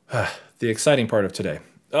the exciting part of today.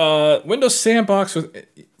 Windows Sandbox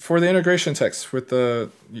for the integration tests, with you're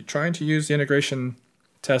trying to use the integration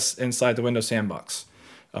tests inside the Windows Sandbox.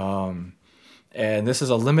 And this is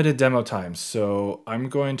a limited demo time, so I'm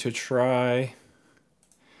going to try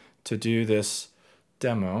to do this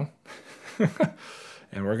demo.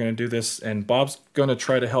 And we're going to do this, and Bob's going to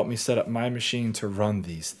try to help me set up my machine to run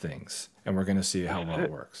these things, and we're going to see how well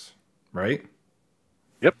it works. Right?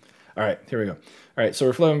 Yep. All right, here we go. All right, so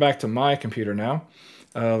we're flipping back to my computer now.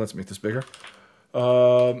 Let's make this bigger.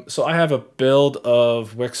 So I have a build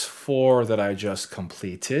of WiX 4 that I just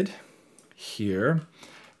completed here,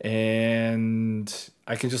 and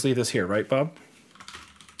I can just leave this here, right, Bob?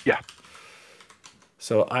 Yeah.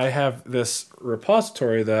 So I have this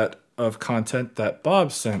repository of content that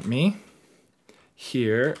Bob sent me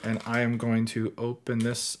here, and I am going to open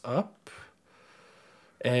this up.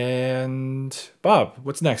 And Bob,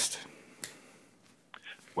 what's next?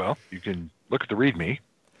 Well, you can look at the README,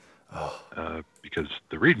 because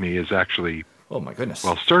the README is actually, Oh my goodness.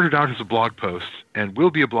 well, started out as a blog post and will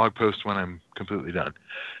be a blog post when I'm completely done.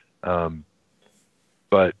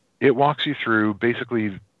 But it walks you through,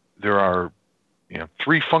 basically, there are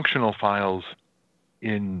 3 functional files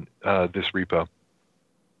in this repo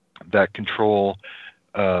that control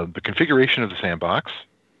the configuration of the sandbox.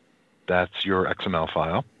 That's your XML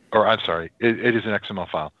file. Or I'm sorry, it is an XML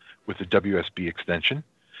file with a WSB extension.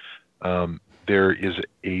 There is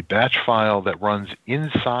a batch file that runs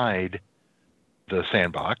inside the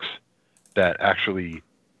sandbox that actually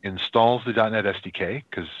installs the .NET SDK,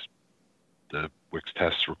 because the WiX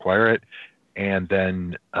tests require it, and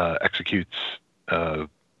then executes the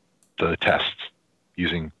tests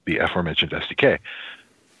using the aforementioned SDK.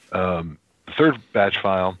 The third batch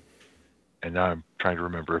file, and now I'm trying to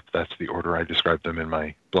remember if that's the order I described them in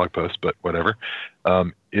my blog post, but whatever,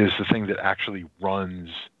 is the thing that actually runs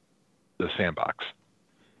the sandbox.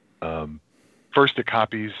 First, it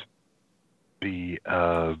copies the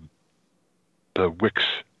WiX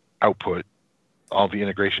output, all the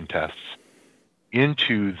integration tests,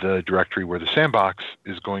 into the directory where the sandbox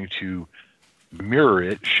is going to mirror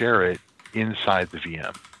it, share it inside the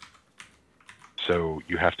VM. So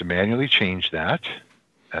you have to manually change that,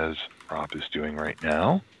 as Rob is doing right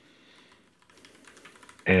now.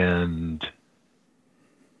 And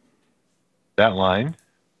that line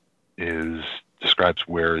describes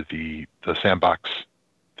where the sandbox,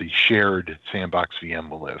 the shared sandbox VM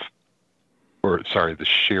will live. Or, sorry, the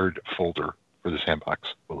shared folder for the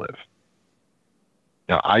sandbox will live.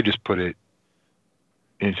 Now, I just put it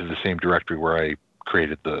into the same directory where I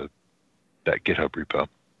created that GitHub repo.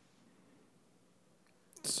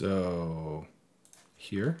 So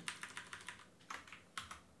here.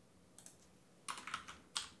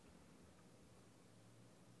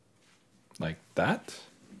 Like that?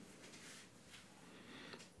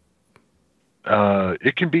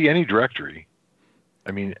 It can be any directory.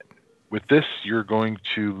 I mean, with this, you're going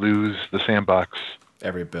to lose the sandbox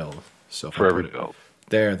every build. So if for I every put it build.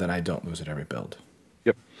 there, then I don't lose it every build.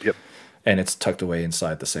 Yep. And it's tucked away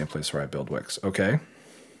inside the same place where I build WiX. Okay.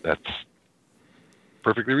 That's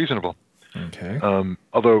perfectly reasonable. Okay.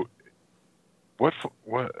 Although, what?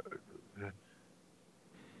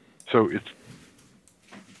 So it's.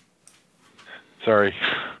 Sorry,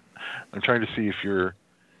 I'm trying to see if you're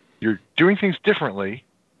doing things differently,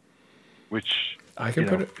 which I can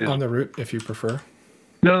put it on the root if you prefer.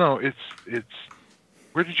 No. It's.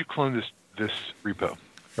 Where did you clone this repo?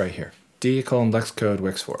 Right here. d:\lexcode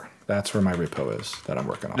wix4. That's where my repo is that I'm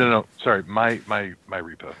working on. No. Sorry, my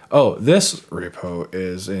repo. Oh, this repo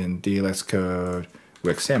is in d:\lexcode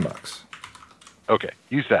wix sandbox. Okay,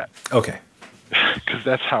 use that. Okay. Because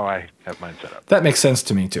that's how I have mine set up. That makes sense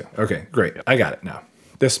to me too. Okay, great. Yep. I got it now.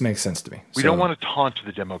 This makes sense to me. We don't want to taunt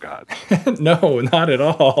the demo gods. No, not at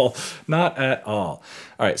all. Not at all.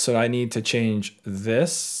 All right, so I need to change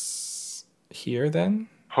this here then.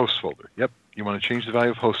 Host folder. Yep. You want to change the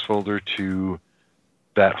value of host folder to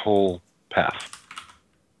that whole path.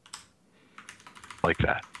 Like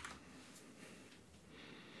that.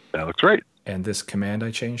 That looks right. And this command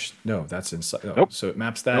I changed? No, that's inside. Oh, nope. So it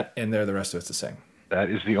maps that, nope. and there the rest of it's the same. That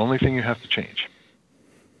is the only thing you have to change.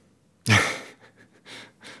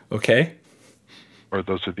 Okay. Or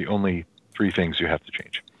those are the only 3 things you have to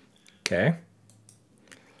change. Okay.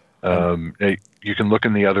 You can look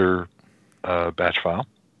in the other batch file,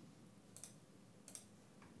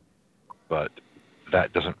 but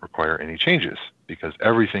that doesn't require any changes because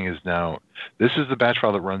everything is now. This is the batch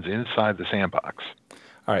file that runs inside the sandbox.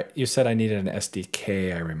 All right. You said I needed an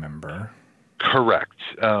SDK, I remember. Correct.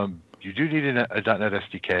 You do need a .NET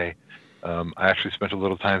SDK. I actually spent a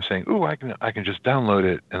little time saying, "Ooh, I can just download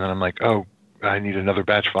it," and then I'm like, "Oh, I need another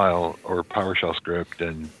batch file or PowerShell script,"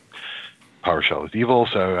 and PowerShell is evil,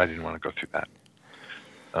 so I didn't want to go through that.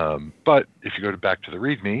 But if you go back to the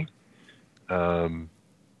README,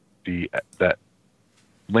 that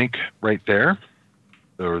link right there,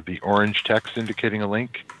 or the orange text indicating a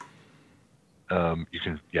link, you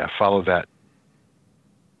can follow that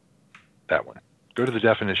one. Go to the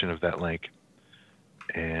definition of that link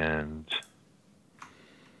and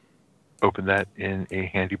open that in a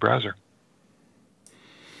handy browser.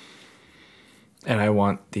 And I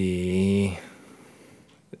want the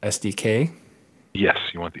SDK? Yes,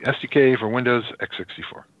 you want the SDK for Windows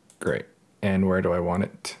x64. Great. And where do I want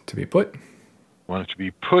it to be put? I want it to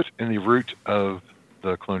be put in the root of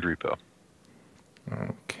the cloned repo.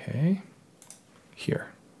 Okay. Here.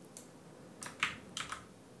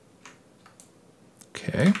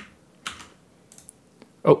 Okay.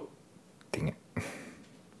 Oh, dang it.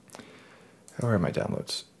 Where are my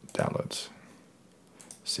downloads? Downloads.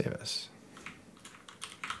 Save as.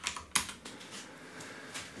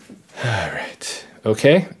 All right.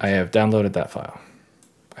 Okay, I have downloaded that file.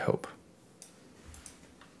 I hope.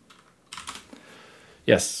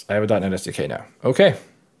 Yes, I have a .NET SDK now. Okay.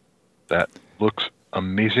 That looks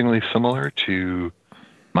amazingly similar to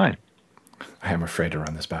mine. I am afraid to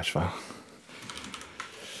run this batch file.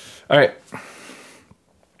 All right.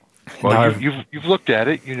 Well, you've looked at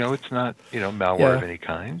it. You know it's not malware of any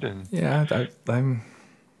kind, and I'm.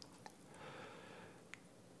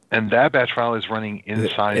 And that batch file is running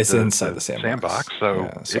inside. It's inside the sandbox, so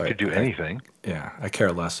it could do anything. Yeah, I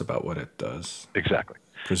care less about what it does. Exactly.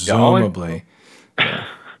 Presumably.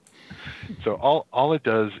 So all it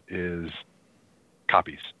does is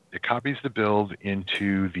copies. It copies the build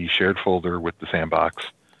into the shared folder with the sandbox,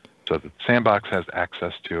 so that the sandbox has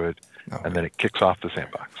access to it, and then it kicks off the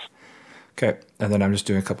sandbox. Okay, and then I'm just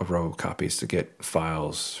doing a couple of row copies to get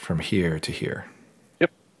files from here to here. Yep.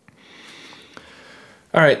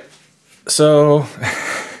 All right, so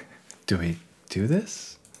do we do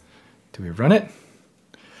this? Do we run it?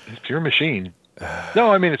 It's your machine.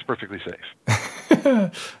 No, I mean, it's perfectly safe.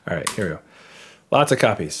 All right, here we go. Lots of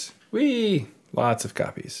copies. Whee! Lots of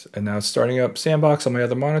copies. And now it's starting up Sandbox on my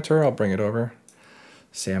other monitor. I'll bring it over.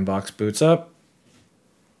 Sandbox boots up.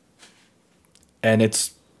 And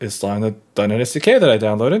it's on the .NET SDK that I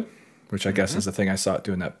downloaded, which I guess is the thing I saw it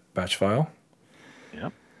doing that batch file.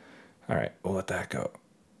 Yep. All right, we'll let that go.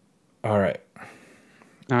 All right.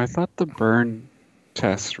 Now, I thought the burn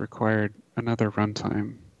test required another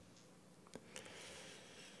runtime.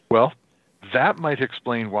 Well, that might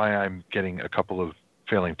explain why I'm getting a couple of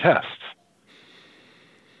failing tests.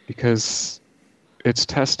 Because it's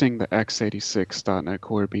testing the x86.NET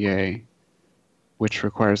Core BA, which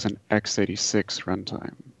requires an x86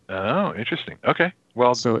 runtime. Oh, interesting. Okay.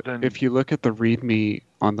 Well, so then, if you look at the README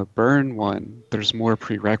on the burn one, there's more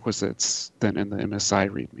prerequisites than in the MSI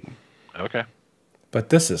README. Okay. But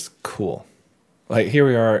this is cool. Like here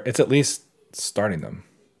we are. It's at least starting them.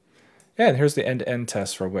 Yeah, and here's the end-to-end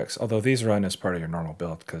test for WiX. Although these run as part of your normal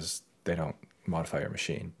build because they don't modify your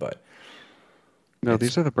machine. But no,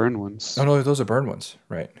 these are the burn ones. Oh no, those are burn ones.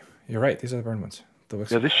 Right. You're right. These are the burn ones. The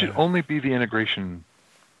WiX. Yeah, this should only be the integration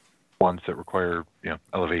ones that require,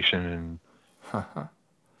 elevation and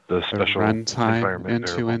the special runtime environment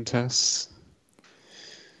end-to-end tests.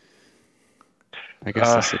 I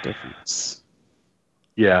guess that's the difference.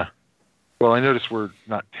 Yeah. Well, I notice we're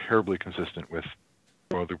not terribly consistent with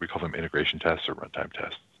whether we call them integration tests or runtime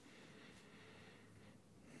tests.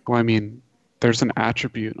 Well, I mean, there's an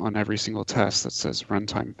attribute on every single test that says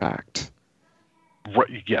runtime fact.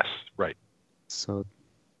 Right. Yes. Right. So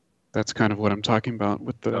that's kind of what I'm talking about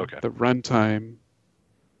with the runtime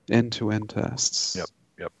end-to-end tests. Yep.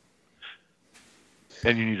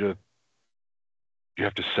 And you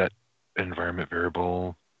have to set an environment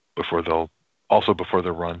variable before they'll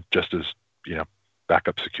run, just as,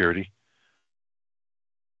 backup security.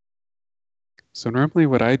 So normally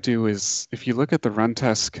what I do is, if you look at the run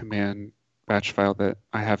test command batch file that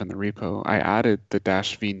I have in the repo, I added the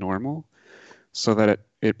 -v normal so that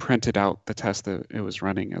it printed out the test that it was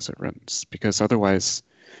running as it runs, because otherwise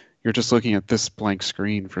you're just looking at this blank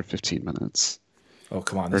screen for 15 minutes. Oh,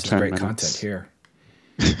 come on. This is great content here.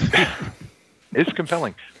 It's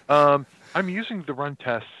compelling. I'm using the run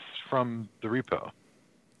tests from the repo.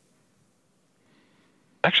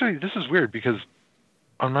 Actually, this is weird because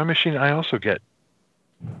on my machine, I also get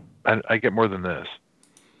more than this.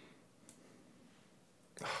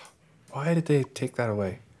 Why did they take that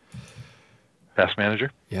away? Task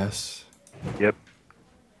Manager? Yes. Yep.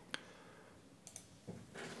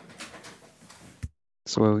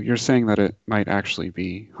 So you're saying that it might actually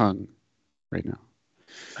be hung right now?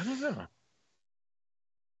 I don't know.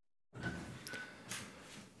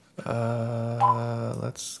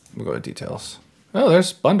 We'll go to details. Oh,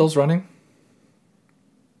 there's bundles running.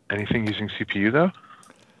 Anything using CPU though?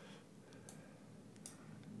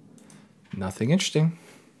 Nothing interesting.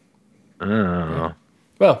 Oh. Yeah.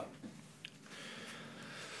 Well,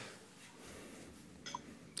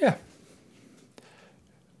 yeah.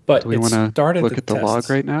 But do we want to look at the log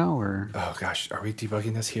right now, or? Oh gosh, are we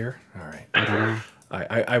debugging this here? All right. I don't know.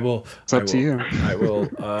 I will. It's up to you. I will.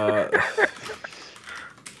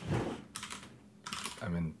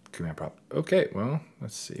 I'm in command prompt. Okay, well,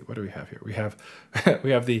 let's see. What do we have here? We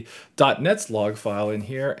have the .net's log file in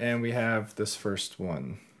here, and we have this first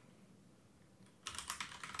one.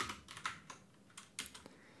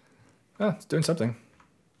 Oh, it's doing something.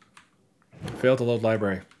 Failed to load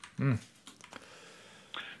library.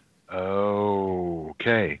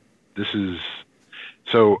 Okay.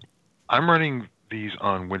 So I'm running these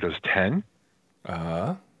on Windows 10.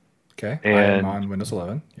 Okay. And I'm on Windows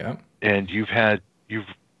 11. Yeah. And the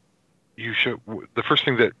first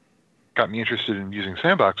thing that got me interested in using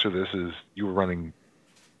Sandbox for this is you were running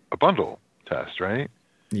a bundle test, right?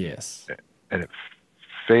 Yes. And it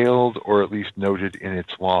failed, or at least noted in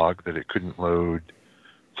its log that it couldn't load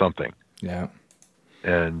something. Yeah.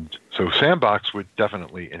 And so Sandbox would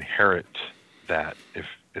definitely inherit that if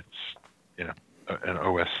it's, an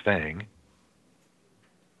OS thing.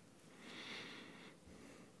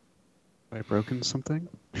 Have I broken something?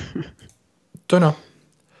 Don't know.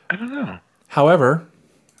 I don't know. However,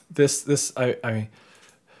 the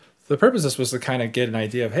purpose of this was to kind of get an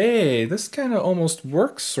idea of, hey, this kind of almost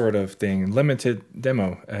works sort of thing, limited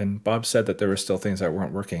demo. And Bob said that there were still things that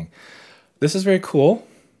weren't working. This is very cool.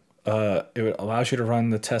 It allows you to run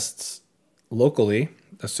the tests locally,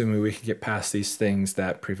 assuming we can get past these things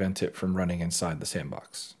that prevent it from running inside the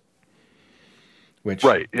sandbox.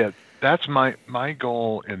 Right, yeah. That's my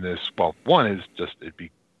goal in this. Well, one is just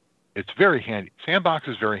it's very handy. Sandbox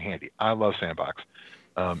is very handy. I love Sandbox.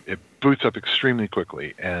 It boots up extremely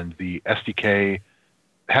quickly, and the SDK,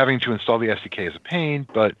 having to install the SDK is a pain,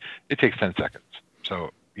 but it takes 10 seconds.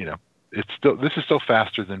 So, this is still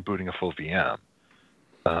faster than booting a full VM.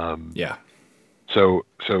 Yeah. So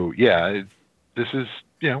yeah, this is,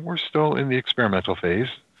 we're still in the experimental phase.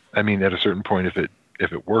 I mean, at a certain point, if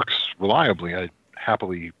it works reliably, I'd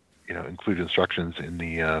happily, include instructions in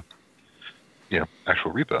the,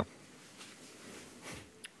 actual repo.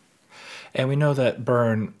 And we know that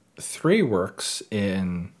Burn 3 works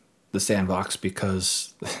in the sandbox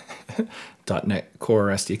because .NET Core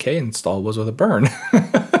SDK install was with a Burn.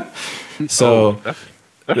 So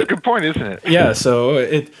that's a good point, isn't it? Yeah. So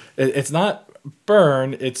it's not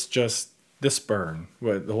Burn. It's just this Burn,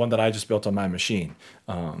 the one that I just built on my machine.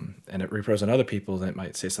 And it repros on other people that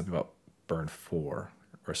might say something about Burn 4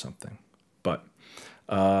 or something. But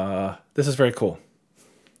this is very cool.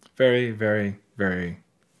 Very, very, very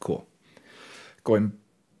cool.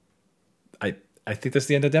 I think that's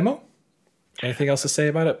the end of the demo. Anything else to say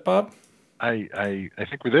about it, Bob? I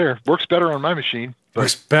think we're there. Works better on my machine. But,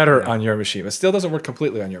 works better on your machine. It still doesn't work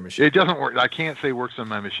completely on your machine. It doesn't work. I can't say works on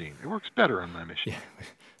my machine. It works better on my machine. Yeah.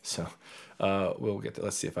 So we'll get to,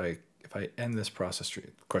 let's see if I end this process tree.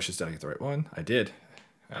 Questions, did I get the right one? I did.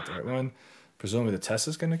 I got the right one. Presumably the test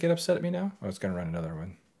is going to get upset at me now. Or it's going to run another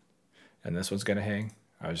one. And this one's going to hang.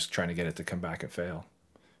 I was just trying to get it to come back and fail.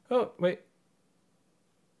 Oh, wait.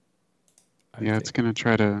 It's going to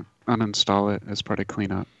try to uninstall it as part of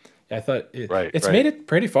cleanup. Yeah, I thought it's made it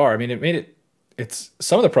pretty far. I mean, it's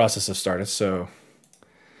some of the process have started, so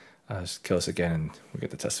I'll just kill this again and we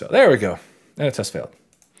get the test failed. There we go. And the test failed.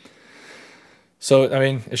 So, I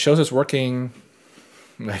mean, it shows it's working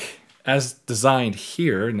like as designed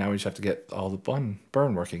here. Now we just have to get all the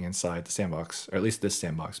burn working inside the sandbox, or at least this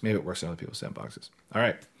sandbox. Maybe it works in other people's sandboxes. All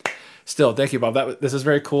right. Still, thank you, Bob. This is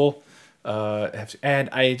very cool. And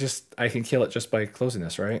I can kill it just by closing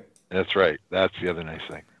this, right? That's right. That's the other nice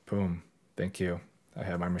thing. Boom. Thank you. I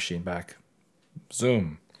have my machine back.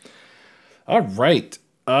 Zoom. All right.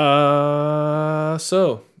 I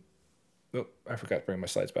forgot to bring my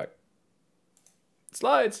slides back.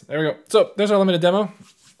 Slides. There we go. So there's our limited demo.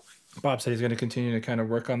 Bob said he's going to continue to kind of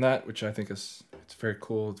work on that, which I think it's very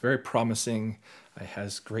cool. It's very promising. It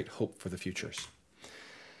has great hope for the futures.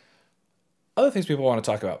 Other things people want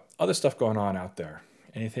to talk about. Other stuff going on out there.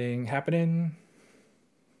 Anything happening?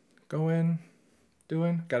 Doing?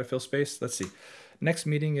 Got to fill space? Let's see. Next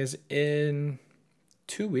meeting is in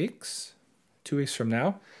 2 weeks. 2 weeks from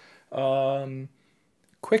now.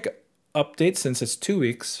 Quick update, since it's 2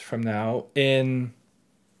 weeks from now. In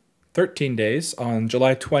 13 days, on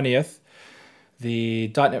July 20th, the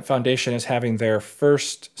 .NET Foundation is having their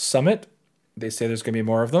first summit. They say there's going to be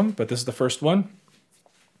more of them, but this is the first one.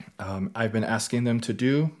 I've been asking them to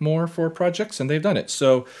do more for projects, and they've done it.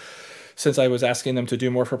 So since I was asking them to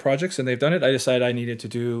do more for projects and they've done it, I decided I needed to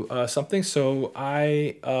do something. So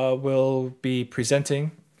I will be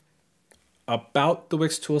presenting about the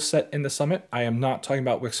WiX toolset in the summit. I am not talking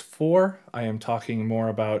about WiX 4. I am talking more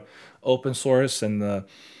about open source and the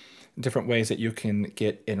different ways that you can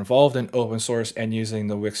get involved in open source and using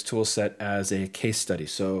the WiX toolset as a case study.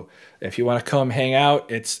 So if you want to come hang out,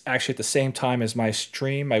 it's actually at the same time as my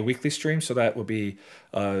stream, my weekly stream. So that will be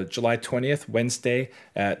July 20th, Wednesday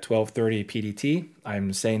at 12:30 PDT.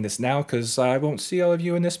 I'm saying this now because I won't see all of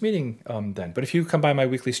you in this meeting then. But if you come by my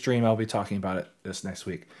weekly stream, I'll be talking about it this next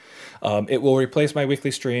week. It will replace my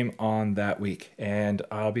weekly stream on that week. And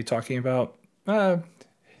I'll be talking about a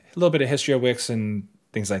little bit of history of WiX and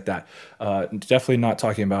things like that. Definitely not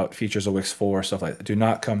talking about features of WiX 4, stuff like that. Do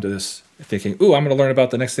not come to this thinking, ooh, I'm going to learn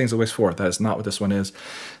about the next things of WiX 4. That is not what this one is.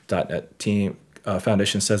 .NET Team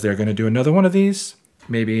Foundation says they're going to do another one of these,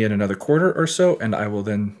 maybe in another quarter or so, and I will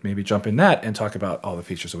then maybe jump in that and talk about all the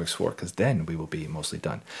features of WiX 4, because then we will be mostly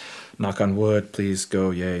done. Knock on wood, please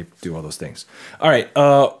go, yay, do all those things. All right,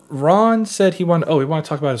 Ron said we want to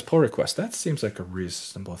talk about his pull request. That seems like a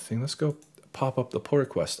reasonable thing. Let's go pop up the pull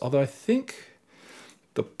request. Although I think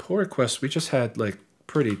the pull request, we just had like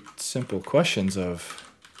pretty simple questions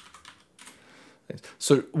of.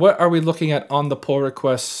 So what are we looking at on the pull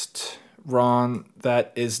request, Ron,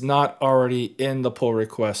 that is not already in the pull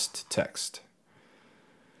request text?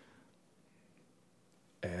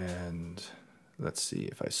 And let's see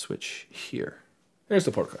if I switch here. There's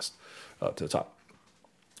the pull request up to the top.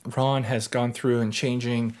 Ron has gone through and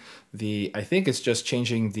changing I think it's just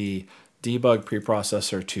changing the debug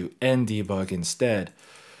preprocessor to ndebug instead,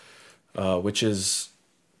 which is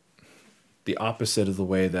the opposite of the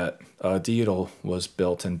way that DUTL was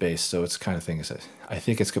built and based. So it's kind of thing is, I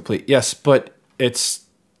think it's complete. Yes, but it's.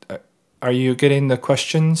 Are you getting the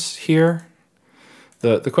questions here?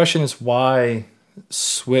 The question is why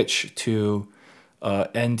switch to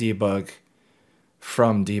ndebug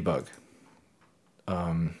from debug?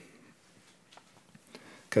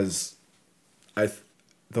 Because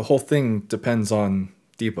the whole thing depends on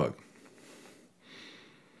debug.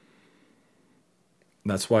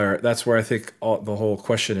 That's where I think the whole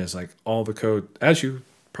question is, like, all the code, as you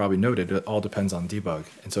probably noted, it all depends on debug.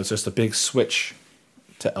 And so it's just a big switch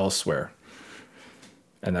to elsewhere.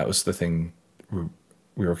 And that was the thing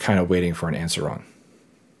we were kind of waiting for an answer on.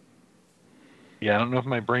 Yeah, I don't know if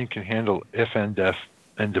my brain can handle if and def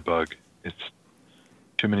and debug. It's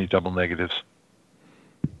too many double negatives.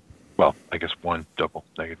 Well, I guess one double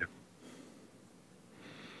negative.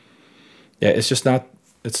 Yeah, it's just not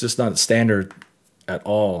standard at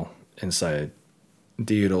all inside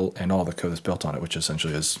DUTL and all the code that's built on it, which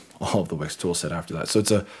essentially is all of the WiX toolset after that.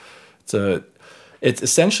 So it's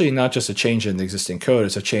essentially not just a change in the existing code,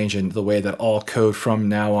 it's a change in the way that all code from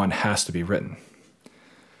now on has to be written.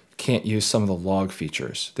 Can't use some of the log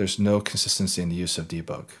features. There's no consistency in the use of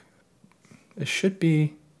debug. It should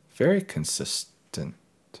be very consistent.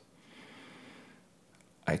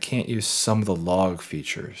 I can't use some of the log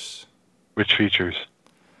features. Which features?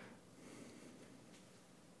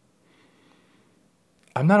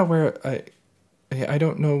 I'm not aware. I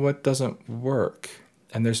don't know what doesn't work.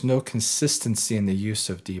 And there's no consistency in the use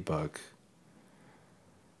of debug.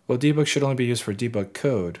 Well, debug should only be used for debug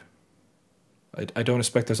code. I don't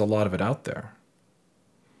expect there's a lot of it out there.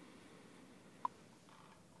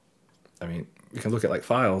 I mean, we can look at like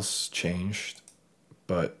files changed,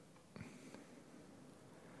 but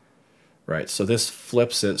right, so this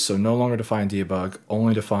flips it. So no longer defined debug,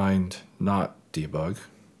 only defined not debug.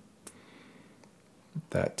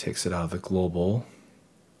 That takes it out of the global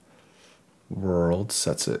world,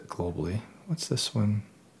 sets it globally. What's this one?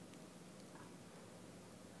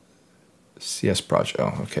 CS Proj.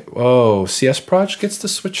 Oh, okay. Whoa, CS Proj gets to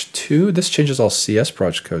switch too? This changes all CS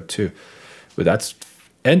Proj code too. But that's,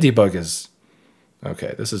 and debug is,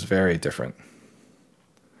 okay, this is very different.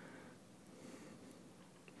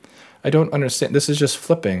 I don't understand. This is just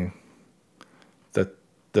flipping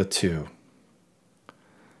the two.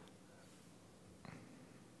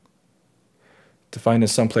 Defined in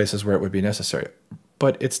some places where it would be necessary.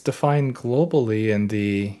 But it's defined globally in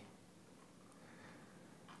the...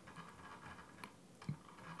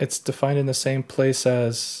 It's defined in the same place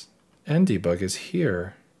as ndebug is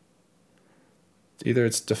here. Either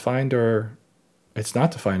it's defined or it's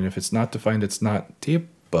not defined. If it's not defined, it's not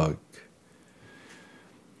debug.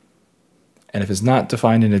 And if it's not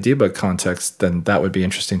defined in a debug context, then that would be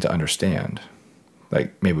interesting to understand.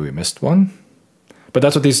 Like maybe we missed one. But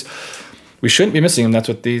that's what these... We shouldn't be missing them. That's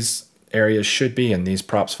what these areas should be in these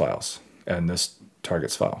props files and this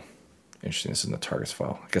targets file. Interesting, this is in the targets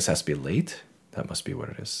file. I guess it has to be late. That must be what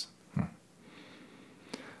it is.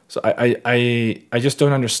 So I just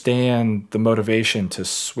don't understand the motivation to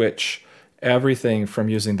switch everything from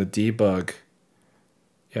using the debug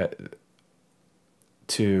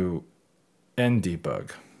to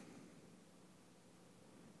ndebug.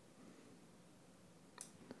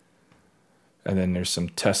 And then there's some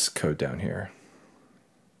test code down here.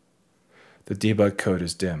 The debug code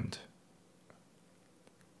is dimmed.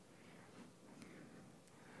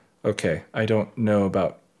 Okay, I don't know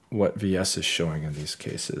about what VS is showing in these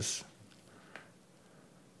cases.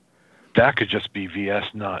 That could just be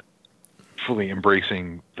VS not fully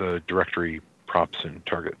embracing the directory props and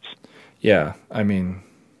targets. Yeah, I mean...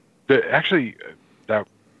 Actually, that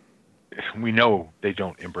we know they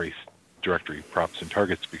don't embrace directory props and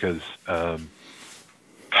targets because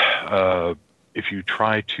if you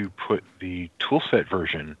try to put the toolset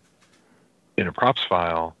version in a props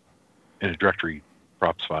file, in a directory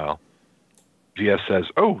props file, VS says,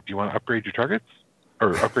 oh, do you want to upgrade your targets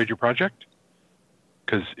or upgrade your project?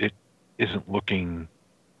 Because it isn't looking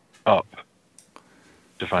up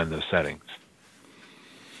to find those settings.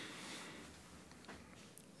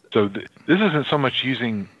 So this isn't so much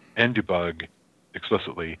using ndebug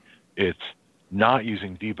explicitly, it's not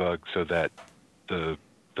using debug so that the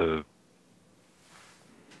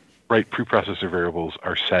right preprocessor variables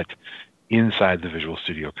are set inside the Visual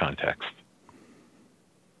Studio context.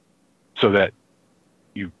 So that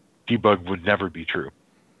debug would never be true.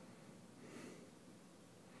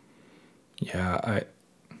 Yeah,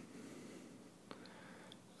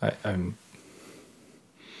 I'm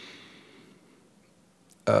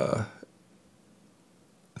the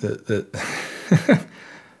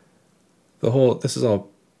the whole, this is all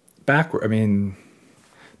backward. I mean,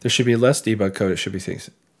 there should be less debug code. It should be things.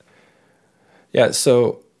 Yeah.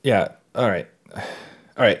 So yeah. All right.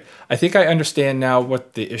 All right. I think I understand now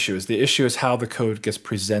what the issue is. The issue is how the code gets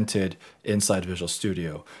presented inside Visual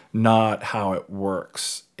Studio, not how it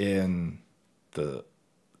works in the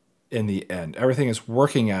end. Everything is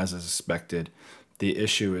working as expected. The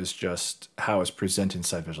issue is just how it's presented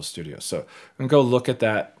inside Visual Studio. So I'm going to go look at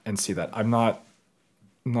that and see that. I'm not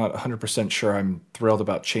 100% sure I'm thrilled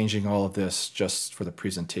about changing all of this just for the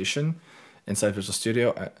presentation inside Visual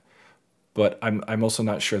Studio. But I'm also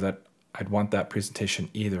not sure that I'd want that presentation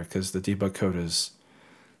either, because the debug code is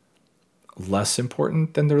less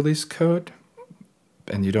important than the release code,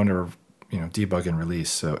 and you don't ever debug and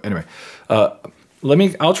release. So anyway,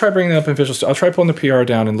 I'll try bringing it up in Visual Studio. I'll try pulling the PR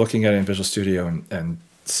down and looking at it in Visual Studio and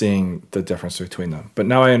seeing the difference between them. But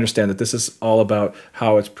now I understand that this is all about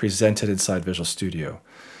how it's presented inside Visual Studio.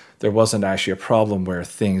 There wasn't actually a problem where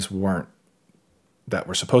things weren't that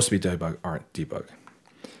were supposed to be debug aren't debug.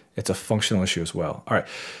 It's a functional issue as well. All right.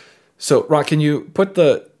 So Ron, can you put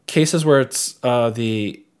the cases where it's where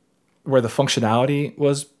the functionality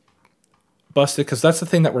was busted? Because that's the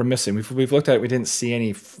thing that we're missing. We've looked at it. We didn't see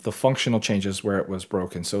any the functional changes where it was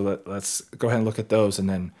broken. So let's go ahead and look at those, and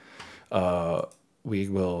then we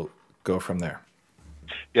will go from there.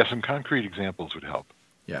 Yeah, some concrete examples would help.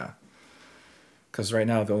 Yeah. Because right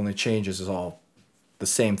now the only changes is all the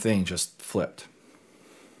same thing, just flipped.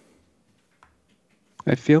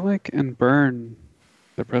 I feel like in Burn,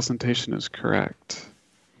 the presentation is correct.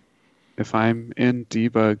 If I'm in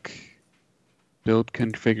debug build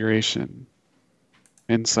configuration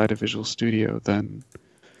inside of Visual Studio, then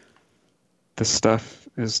the stuff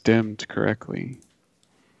is dimmed correctly.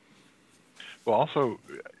 Well, also,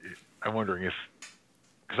 I'm wondering if,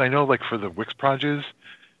 because I know like for the WiX projects,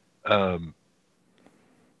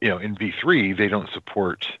 in V3, they don't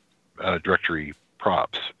support directory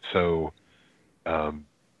props. So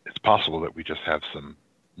it's possible that we just have some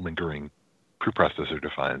lingering preprocessor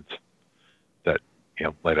defines that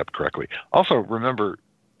light up correctly. Also, remember,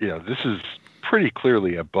 this is pretty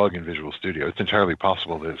clearly a bug in Visual Studio. It's entirely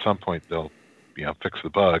possible that at some point they'll fix the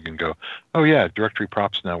bug and go, oh yeah, directory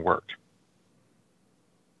props now work.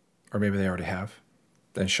 Or maybe they already have.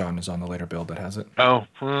 Then Sean is on the later build that has it. Oh,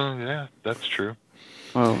 well, yeah, that's true.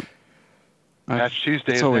 Well, Patch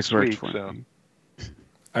Tuesday is always next worked week, for so. me.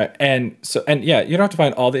 All right, and yeah, you don't have to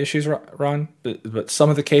find all the issues, Ron, but some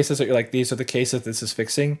of the cases that you're like, these are the cases this is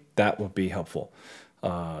fixing, that will be helpful.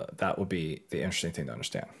 That will be the interesting thing to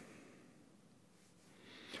understand.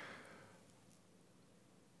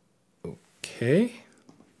 Okay.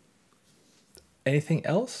 Anything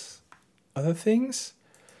else? Other things?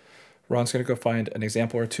 Ron's going to go find an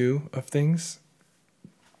example or two of things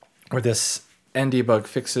where this ndebug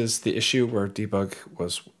fixes the issue where debug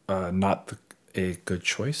was not a good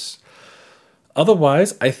choice.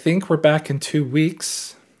 Otherwise, I think we're back in 2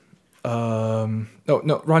 weeks. No,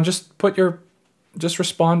 Ron, just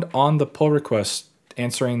respond on the pull request,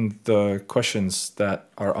 answering the questions that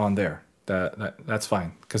are on there. That's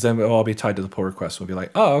fine, because then it'll all be tied to the pull request. We'll be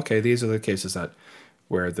like, oh, okay, these are the cases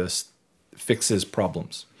where this fixes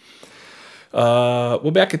problems. We'll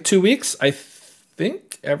be back in 2 weeks. I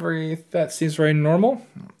think that seems very normal.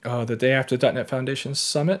 The day after the .NET Foundation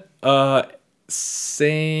Summit.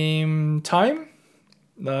 Same time,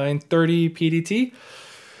 9:30 PDT,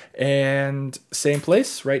 and same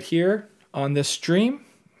place right here on this stream.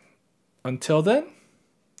 Until then,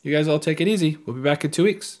 you guys all take it easy. We'll be back in 2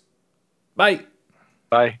 weeks. Bye.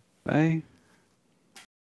 Bye. Bye.